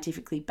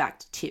scientifically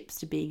backed tips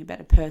to being a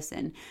better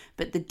person.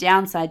 But the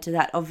downside to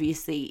that,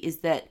 obviously, is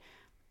that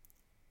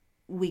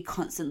we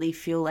constantly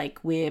feel like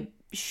we're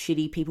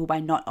shitty people by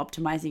not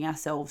optimizing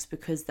ourselves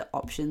because the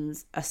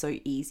options are so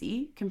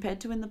easy compared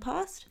to in the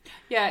past.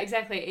 Yeah,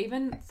 exactly.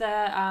 Even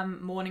the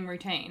morning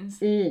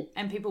routines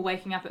and people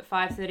waking up at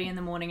 5:30 in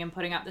the morning and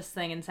putting up this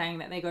thing and saying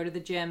that they go to the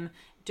gym,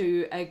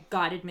 do a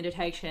guided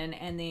meditation,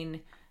 and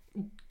then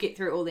get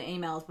through all the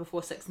emails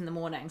before 6 in the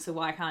morning. So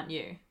why can't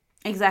you?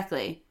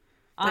 Exactly.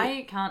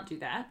 I can't do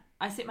that.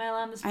 I set my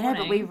alarm this morning. I know,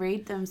 but we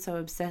read them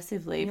so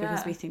obsessively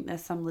because we think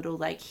there's some little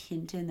like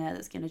hint in there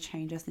that's going to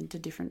change us into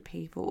different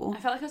people.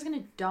 I felt like I was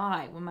going to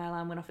die when my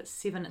alarm went off at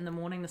 7 in the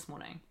morning this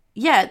morning.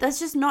 Yeah, that's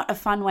just not a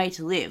fun way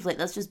to live. Like,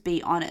 let's just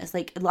be honest.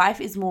 Like, life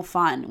is more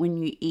fun when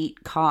you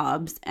eat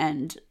carbs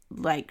and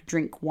like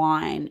drink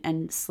wine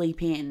and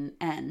sleep in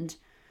and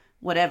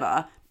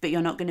whatever, but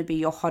you're not going to be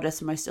your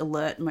hottest, most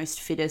alert,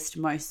 most fittest,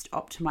 most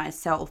optimized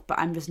self. But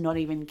I'm just not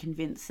even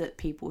convinced that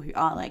people who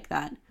are like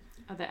that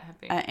are that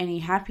happy, are any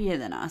happier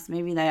than us.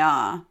 Maybe they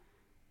are,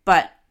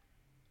 but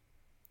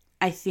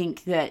I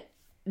think that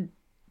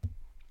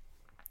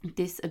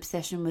this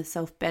obsession with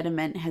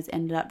self-betterment has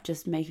ended up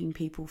just making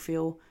people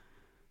feel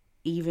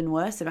even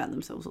worse about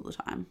themselves all the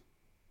time.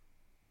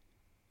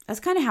 That's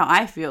kind of how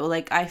I feel.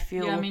 Like, I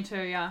feel... Yeah, me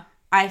too, yeah.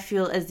 I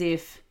feel as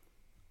if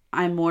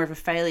I'm more of a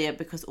failure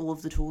because all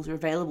of the tools are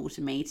available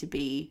to me to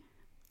be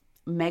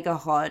mega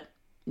hot,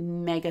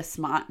 mega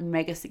smart,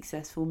 mega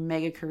successful,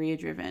 mega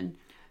career-driven.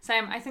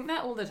 Same. I think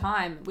that all the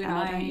time when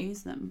I don't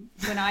use them.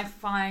 When I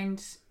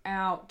find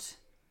out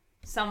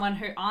someone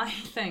who I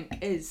think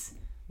is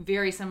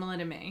very similar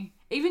to me,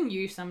 even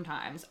you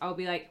sometimes, I'll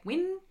be like,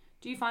 when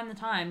do you find the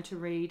time to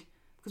read?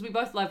 Because we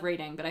both love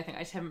reading, but I think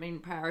I just haven't been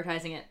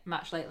prioritizing it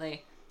much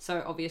lately.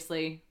 So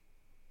obviously,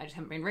 I just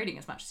haven't been reading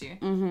as much as you.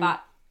 Mm-hmm.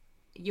 But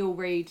you'll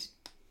read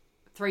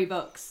 3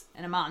 books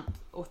in a month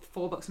or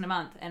 4 books in a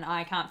month, and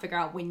I can't figure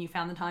out when you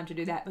found the time to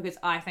do that, because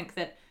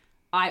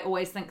I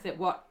always think that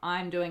what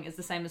I'm doing is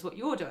the same as what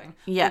you're doing.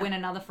 Yeah. Or when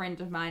another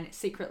friend of mine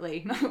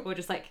secretly, or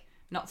just like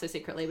not so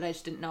secretly, but I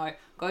just didn't know,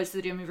 goes to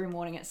the gym every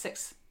morning at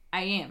 6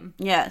 a.m.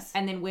 Yes.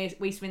 And then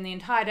we spend the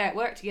entire day at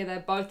work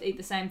together, both eat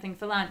the same thing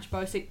for lunch,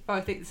 both eat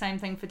the same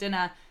thing for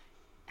dinner,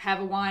 have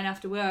a wine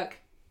after work,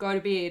 go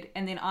to bed,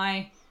 and then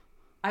I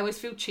always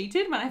feel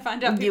cheated when I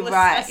find out people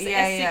are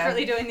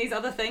secretly doing these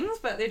other things,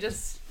 but they're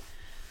just...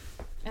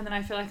 And then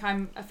I feel like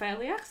I'm a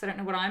failure because I don't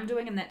know what I'm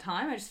doing in that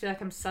time. I just feel like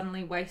I'm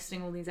suddenly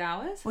wasting all these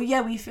hours. Well, yeah,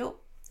 we feel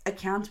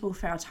accountable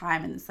for our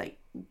time in this like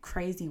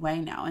crazy way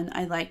now. And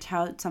I liked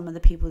how some of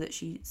the people that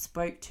she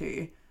spoke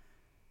to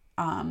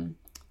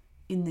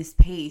in this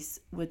piece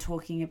were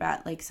talking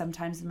about, like,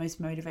 sometimes the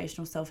most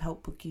motivational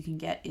self-help book you can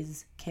get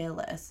is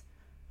Careless.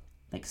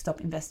 Like,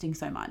 stop investing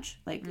so much.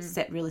 Like,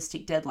 set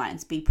realistic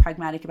deadlines. Be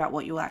pragmatic about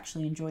what you'll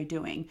actually enjoy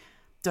doing.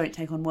 Don't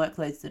take on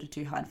workloads that are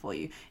too hard for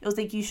you. It was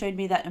like you showed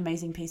me that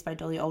amazing piece by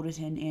Dolly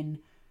Alderton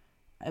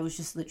it was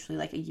just literally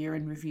like a year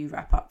in review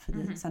wrap up for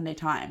the Sunday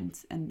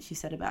Times. And she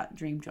said about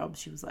dream jobs,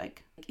 she was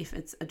like, if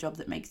it's a job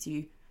that makes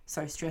you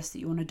so stressed that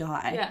you want to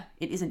die,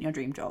 it isn't your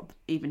dream job,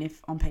 even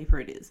if on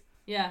paper it is.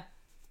 Yeah.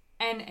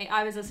 And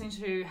I was listening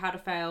to How to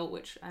Fail,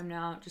 which I'm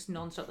now just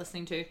non-stop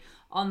listening to,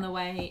 on the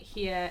way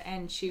here.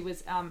 And she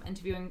was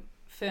interviewing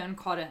Fern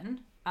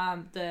Cotton,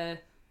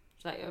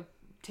 like a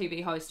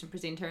TV host and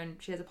presenter,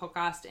 and she has a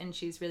podcast, and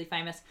she's really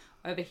famous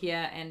over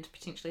here and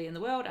potentially in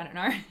the world, I don't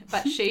know,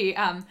 but she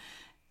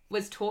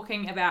was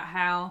talking about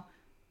how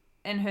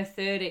in her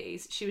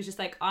 30s she was just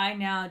like,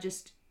 when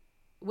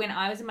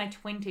I was in my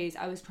 20s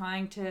I was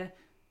trying to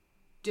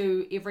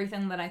do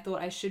everything that I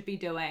thought I should be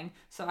doing,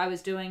 so I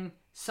was doing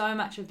so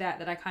much of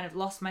that I kind of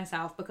lost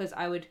myself, because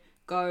I would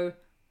go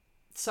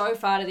so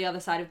far to the other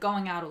side of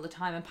going out all the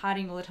time and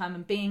partying all the time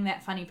and being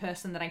that funny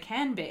person that I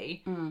can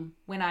be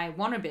when I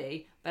want to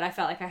be, but I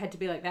felt like I had to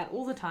be like that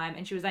all the time.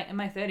 And she was like, in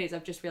my 30s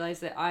I've just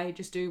realized that I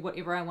just do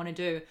whatever I want to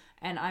do,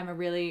 and I'm a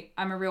real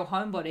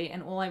homebody,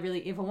 and all I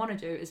really ever want to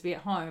do is be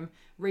at home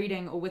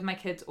reading or with my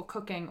kids or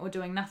cooking or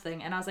doing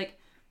nothing. And I was like,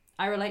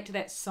 I relate to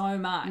that so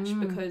much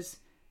because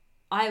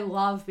I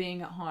love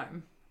being at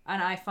home,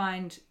 and I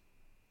find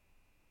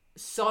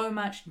so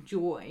much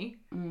joy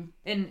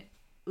in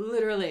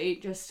literally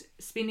just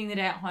spending the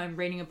day at home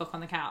reading a book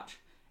on the couch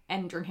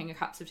and drinking a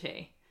cup of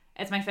tea.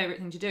 It's my favorite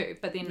thing to do.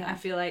 But then I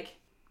feel like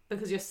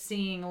because you're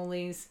seeing all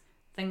these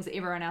things that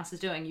everyone else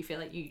is doing, you feel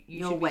like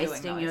you're should be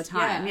wasting doing your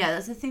time. Yeah,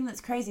 that's the thing that's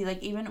crazy.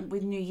 Like, even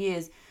with New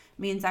Year's,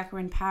 me and Zach were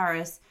in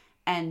Paris,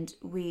 and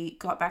we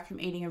got back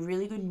from eating a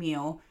really good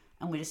meal,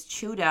 and we just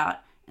chilled out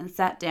and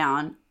sat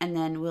down, and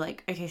then we're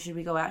like, okay, should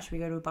we go out? Should we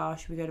go to a bar?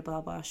 Should we go to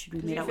blah blah? Should we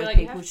meet up with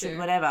people? Should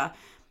whatever?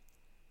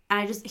 And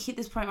I just hit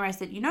this point where I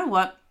said, you know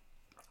what?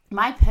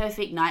 My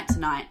perfect night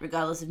tonight,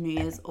 regardless of New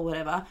Year's or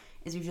whatever,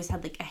 is we've just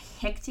had like a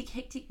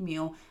hectic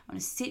meal. I'm going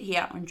to sit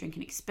here, I'm going to drink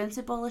an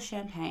expensive bottle of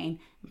champagne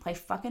and play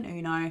fucking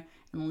Uno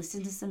and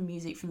listen to some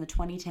music from the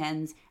 2010s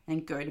and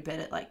then go to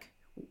bed at like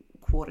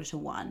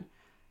 1:45.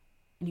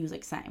 And he was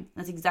like, same.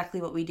 That's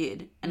exactly what we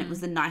did. And it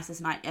was the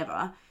nicest night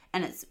ever.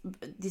 And it's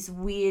this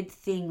weird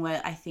thing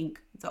where I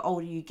think the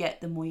older you get,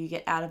 the more you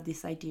get out of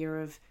this idea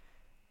of,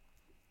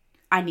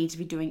 I need to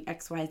be doing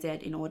X, Y, Z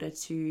in order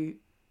to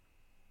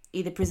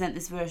either present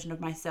this version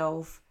of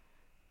myself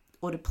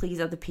or to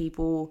please other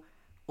people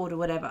or to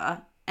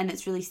whatever. And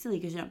it's really silly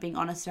because you're not being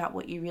honest about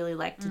what you really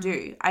like to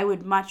do. I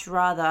would much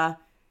rather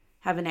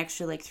have an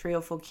extra like 3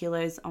 or 4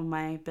 kilos on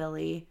my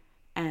belly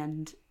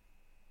and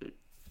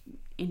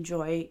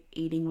enjoy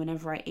eating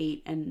whenever I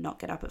eat and not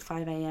get up at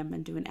 5 a.m.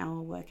 and do an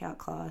hour workout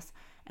class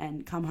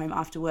and come home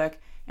after work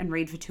and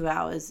read for 2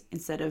 hours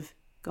instead of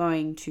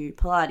going to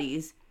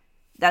Pilates.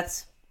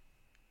 That's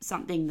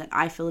something that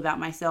I feel about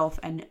myself,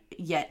 and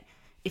yet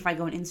if I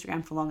go on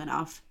Instagram for long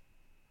enough,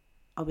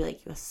 I'll be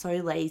like, you're so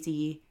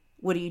lazy.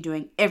 What are you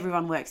doing?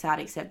 Everyone works out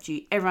except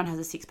you. Everyone has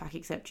a 6-pack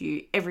except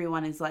you.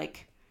 Everyone is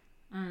like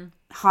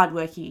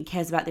hardworking and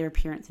cares about their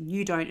appearance, and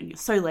you don't, and you're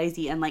so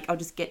lazy. And like, I'll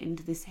just get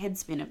into this head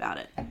spin about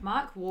it.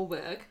 Mark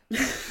Wahlberg.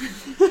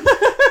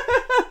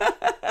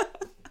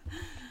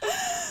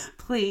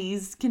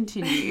 Please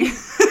continue.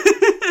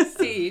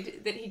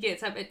 Said that he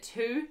gets up at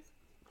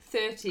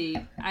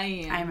 8:30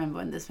 a.m. I remember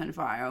when this went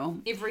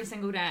viral. every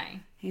single day.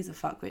 He's a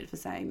fuckwit for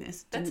saying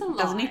this. That's a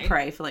Doesn't lie. he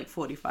pray for like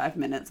 45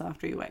 minutes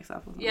after he wakes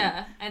up or something?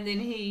 Yeah, and then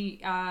he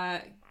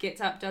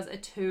gets up,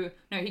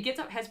 he gets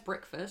up, has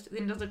breakfast,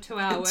 then does a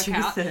 2-hour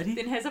workout, 2:30.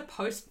 then has a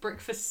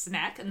post-breakfast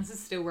snack, and this is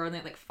still, we're only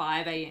at like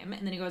 5 a.m,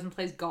 and then he goes and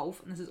plays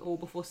golf, and this is all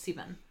before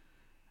 7.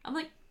 I'm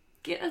like,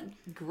 get a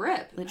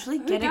grip. Literally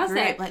Who get a does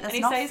grip. that? Like, that's And he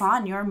not says-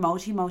 fun. You're a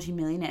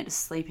multi-millionaire to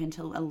sleep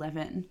until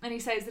 11. And he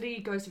says that he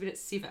goes to bed at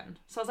 7.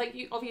 So I was like,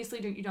 you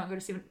obviously don't go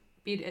to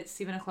bed at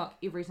 7 o'clock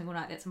every single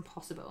night. That's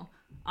impossible.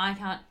 I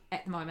can't,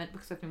 at the moment,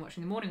 because I've been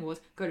watching the Morning Wars,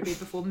 go to bed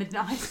before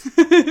midnight.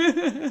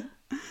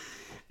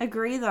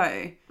 Agree,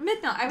 though.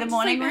 Midnight. The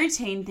morning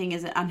routine thing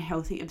is an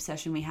unhealthy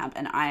obsession we have,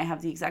 and I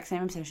have the exact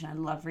same obsession. I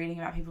love reading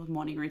about people's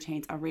morning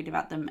routines. I'll read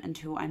about them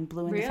until I'm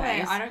blue in the Really?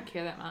 face. I don't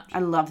care that much. I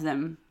love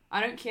them. I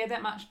don't care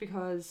that much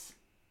because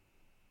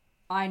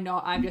I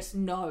just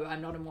know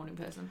I'm not a morning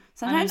person.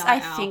 Sometimes I'm a I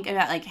night owl. think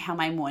about like how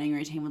my morning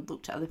routine would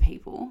look to other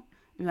people,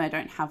 even though I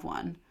don't have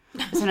one.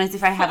 Sometimes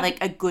if I have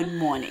like a good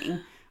morning,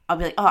 I'll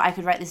be like, oh, I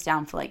could write this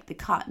down for like the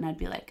cut, and I'd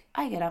be like,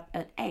 I get up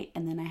at 8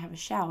 and then I have a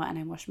shower and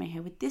I wash my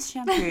hair with this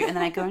shampoo and then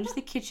I go into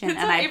the kitchen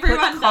and I put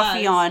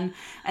coffee on.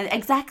 And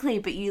exactly,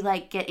 but you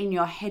like get in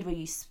your head where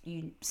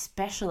you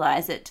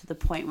specialize it to the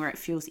point where it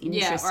feels interesting.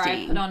 Yeah,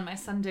 or I put on my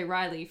Sunday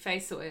Riley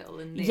face oil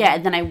and then... Yeah,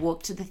 and then I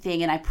walk to the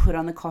thing and I put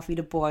on the coffee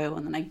to boil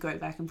and then I go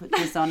back and put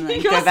this on and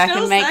then You're go back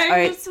still and make saying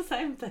oats. It's the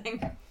same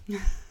thing.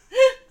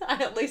 I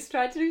at least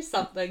tried to do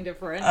something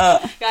different.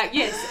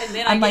 Yes, and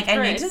then I'm I like, get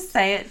I need to dressed,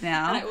 say it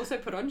now. and I also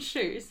put on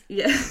shoes.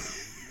 Yeah.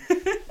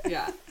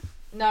 Yeah.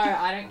 No,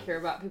 I don't care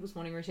about people's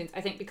morning routines.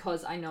 I think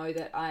because I know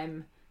that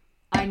I'm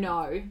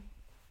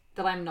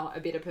not a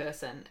better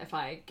person if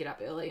I get up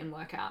early and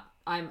work out.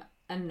 I'm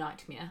a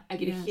nightmare. I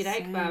get a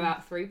headache by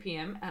about 3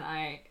 p.m. and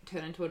I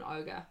turn into an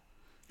ogre.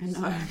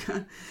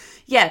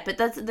 Yeah, but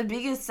that's the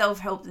biggest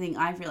self-help thing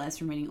I've realized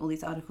from reading all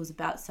these articles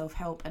about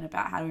self-help and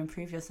about how to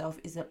improve yourself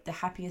is that the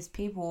happiest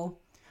people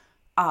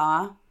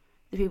are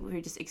the people who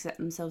just accept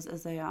themselves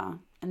as they are.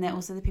 And they're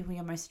also the people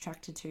you're most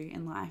attracted to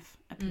in life,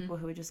 are people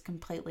who are just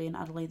completely and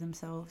utterly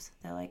themselves.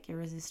 They're like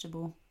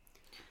irresistible.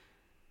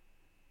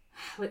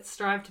 Let's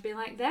strive to be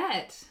like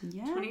that.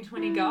 Yeah.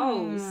 2020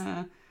 goals.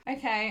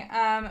 Okay,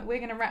 we're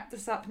going to wrap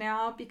this up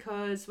now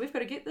because we've got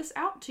to get this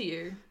out to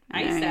you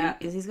ASAP.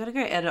 Izzy's got to go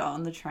edit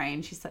on the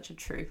train. She's such a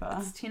trooper.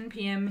 It's 10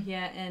 p.m.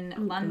 here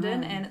in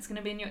London and it's going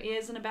to be in your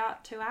ears in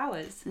about 2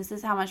 hours. This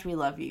is how much we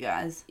love you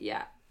guys.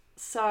 Yeah.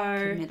 So,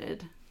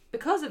 Committed.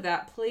 because of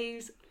that,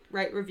 please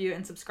rate, review,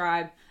 and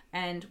subscribe.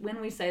 And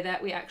when we say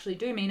that, we actually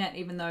do mean it,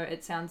 even though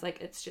it sounds like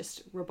it's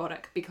just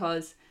robotic,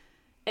 because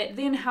it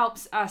then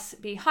helps us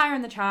be higher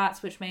in the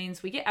charts, which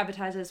means we get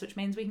advertisers, which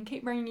means we can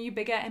keep bringing you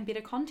bigger and better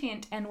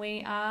content. And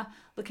we are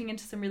looking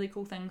into some really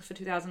cool things for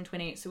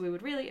 2020, so we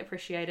would really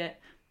appreciate it.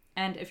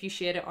 And if you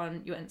shared it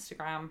on your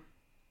Instagram,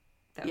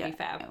 that would be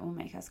fab. It will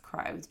make us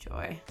cry with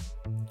joy.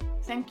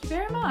 Thank you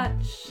very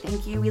much.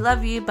 Thank you. We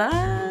love you. Bye.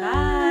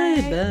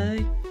 Bye.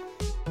 Bye.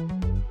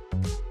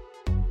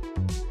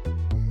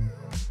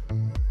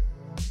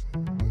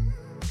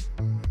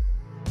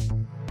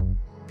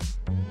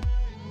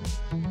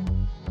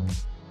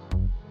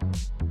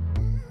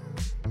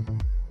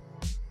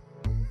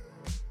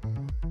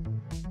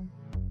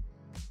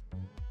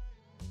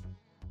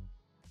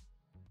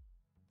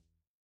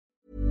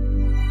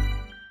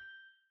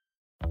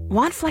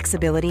 Want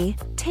flexibility?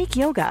 Take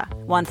yoga.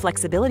 Want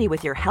flexibility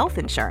with your health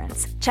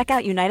insurance? Check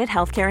out United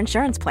Healthcare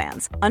Insurance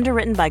Plans.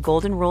 Underwritten by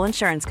Golden Rule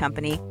Insurance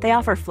Company, they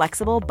offer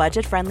flexible,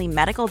 budget-friendly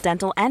medical,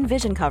 dental, and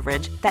vision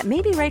coverage that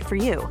may be right for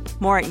you.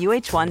 More at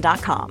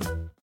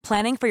uh1.com.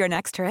 Planning for your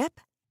next trip?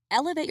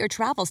 Elevate your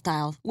travel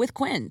style with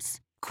Quince.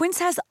 Quince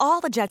has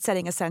all the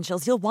jet-setting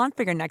essentials you'll want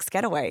for your next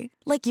getaway,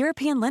 like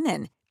European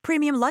linen,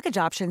 premium luggage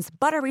options,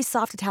 buttery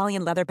soft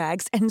Italian leather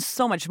bags, and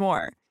so much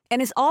more.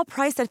 And is all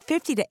priced at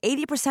 50 to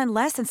 80%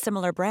 less than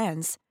similar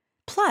brands.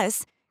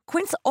 Plus,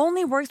 Quince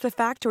only works with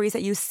factories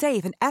that use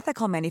safe and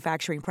ethical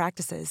manufacturing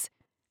practices.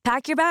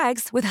 Pack your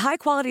bags with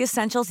high-quality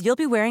essentials you'll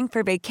be wearing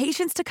for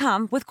vacations to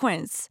come with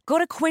Quince. Go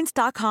to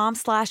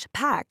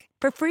quince.com/pack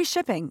for free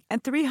shipping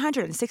and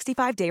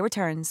 365-day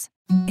returns.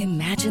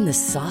 Imagine the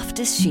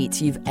softest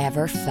sheets you've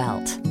ever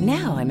felt.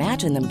 Now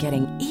imagine them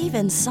getting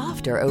even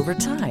softer over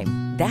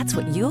time. That's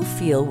what you'll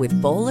feel with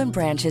Boll &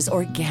 Branch's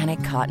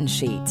organic cotton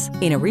sheets.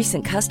 In a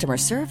recent customer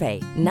survey,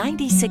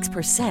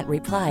 96%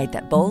 replied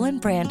that Boll &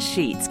 Branch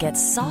sheets get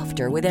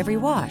softer with every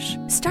wash.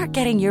 Start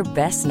getting your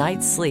best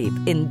night's sleep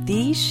in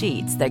these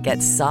sheets that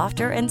get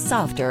softer and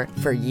softer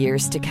for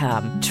years to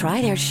come.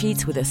 Try their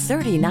sheets with a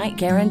 30-night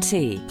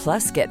guarantee.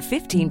 Plus, get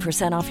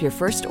 15% off your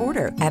first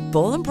order at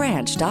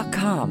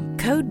bollandbranch.com.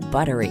 Code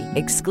BUTTERY.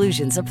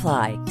 Exclusions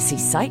apply. See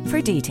site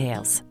for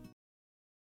details.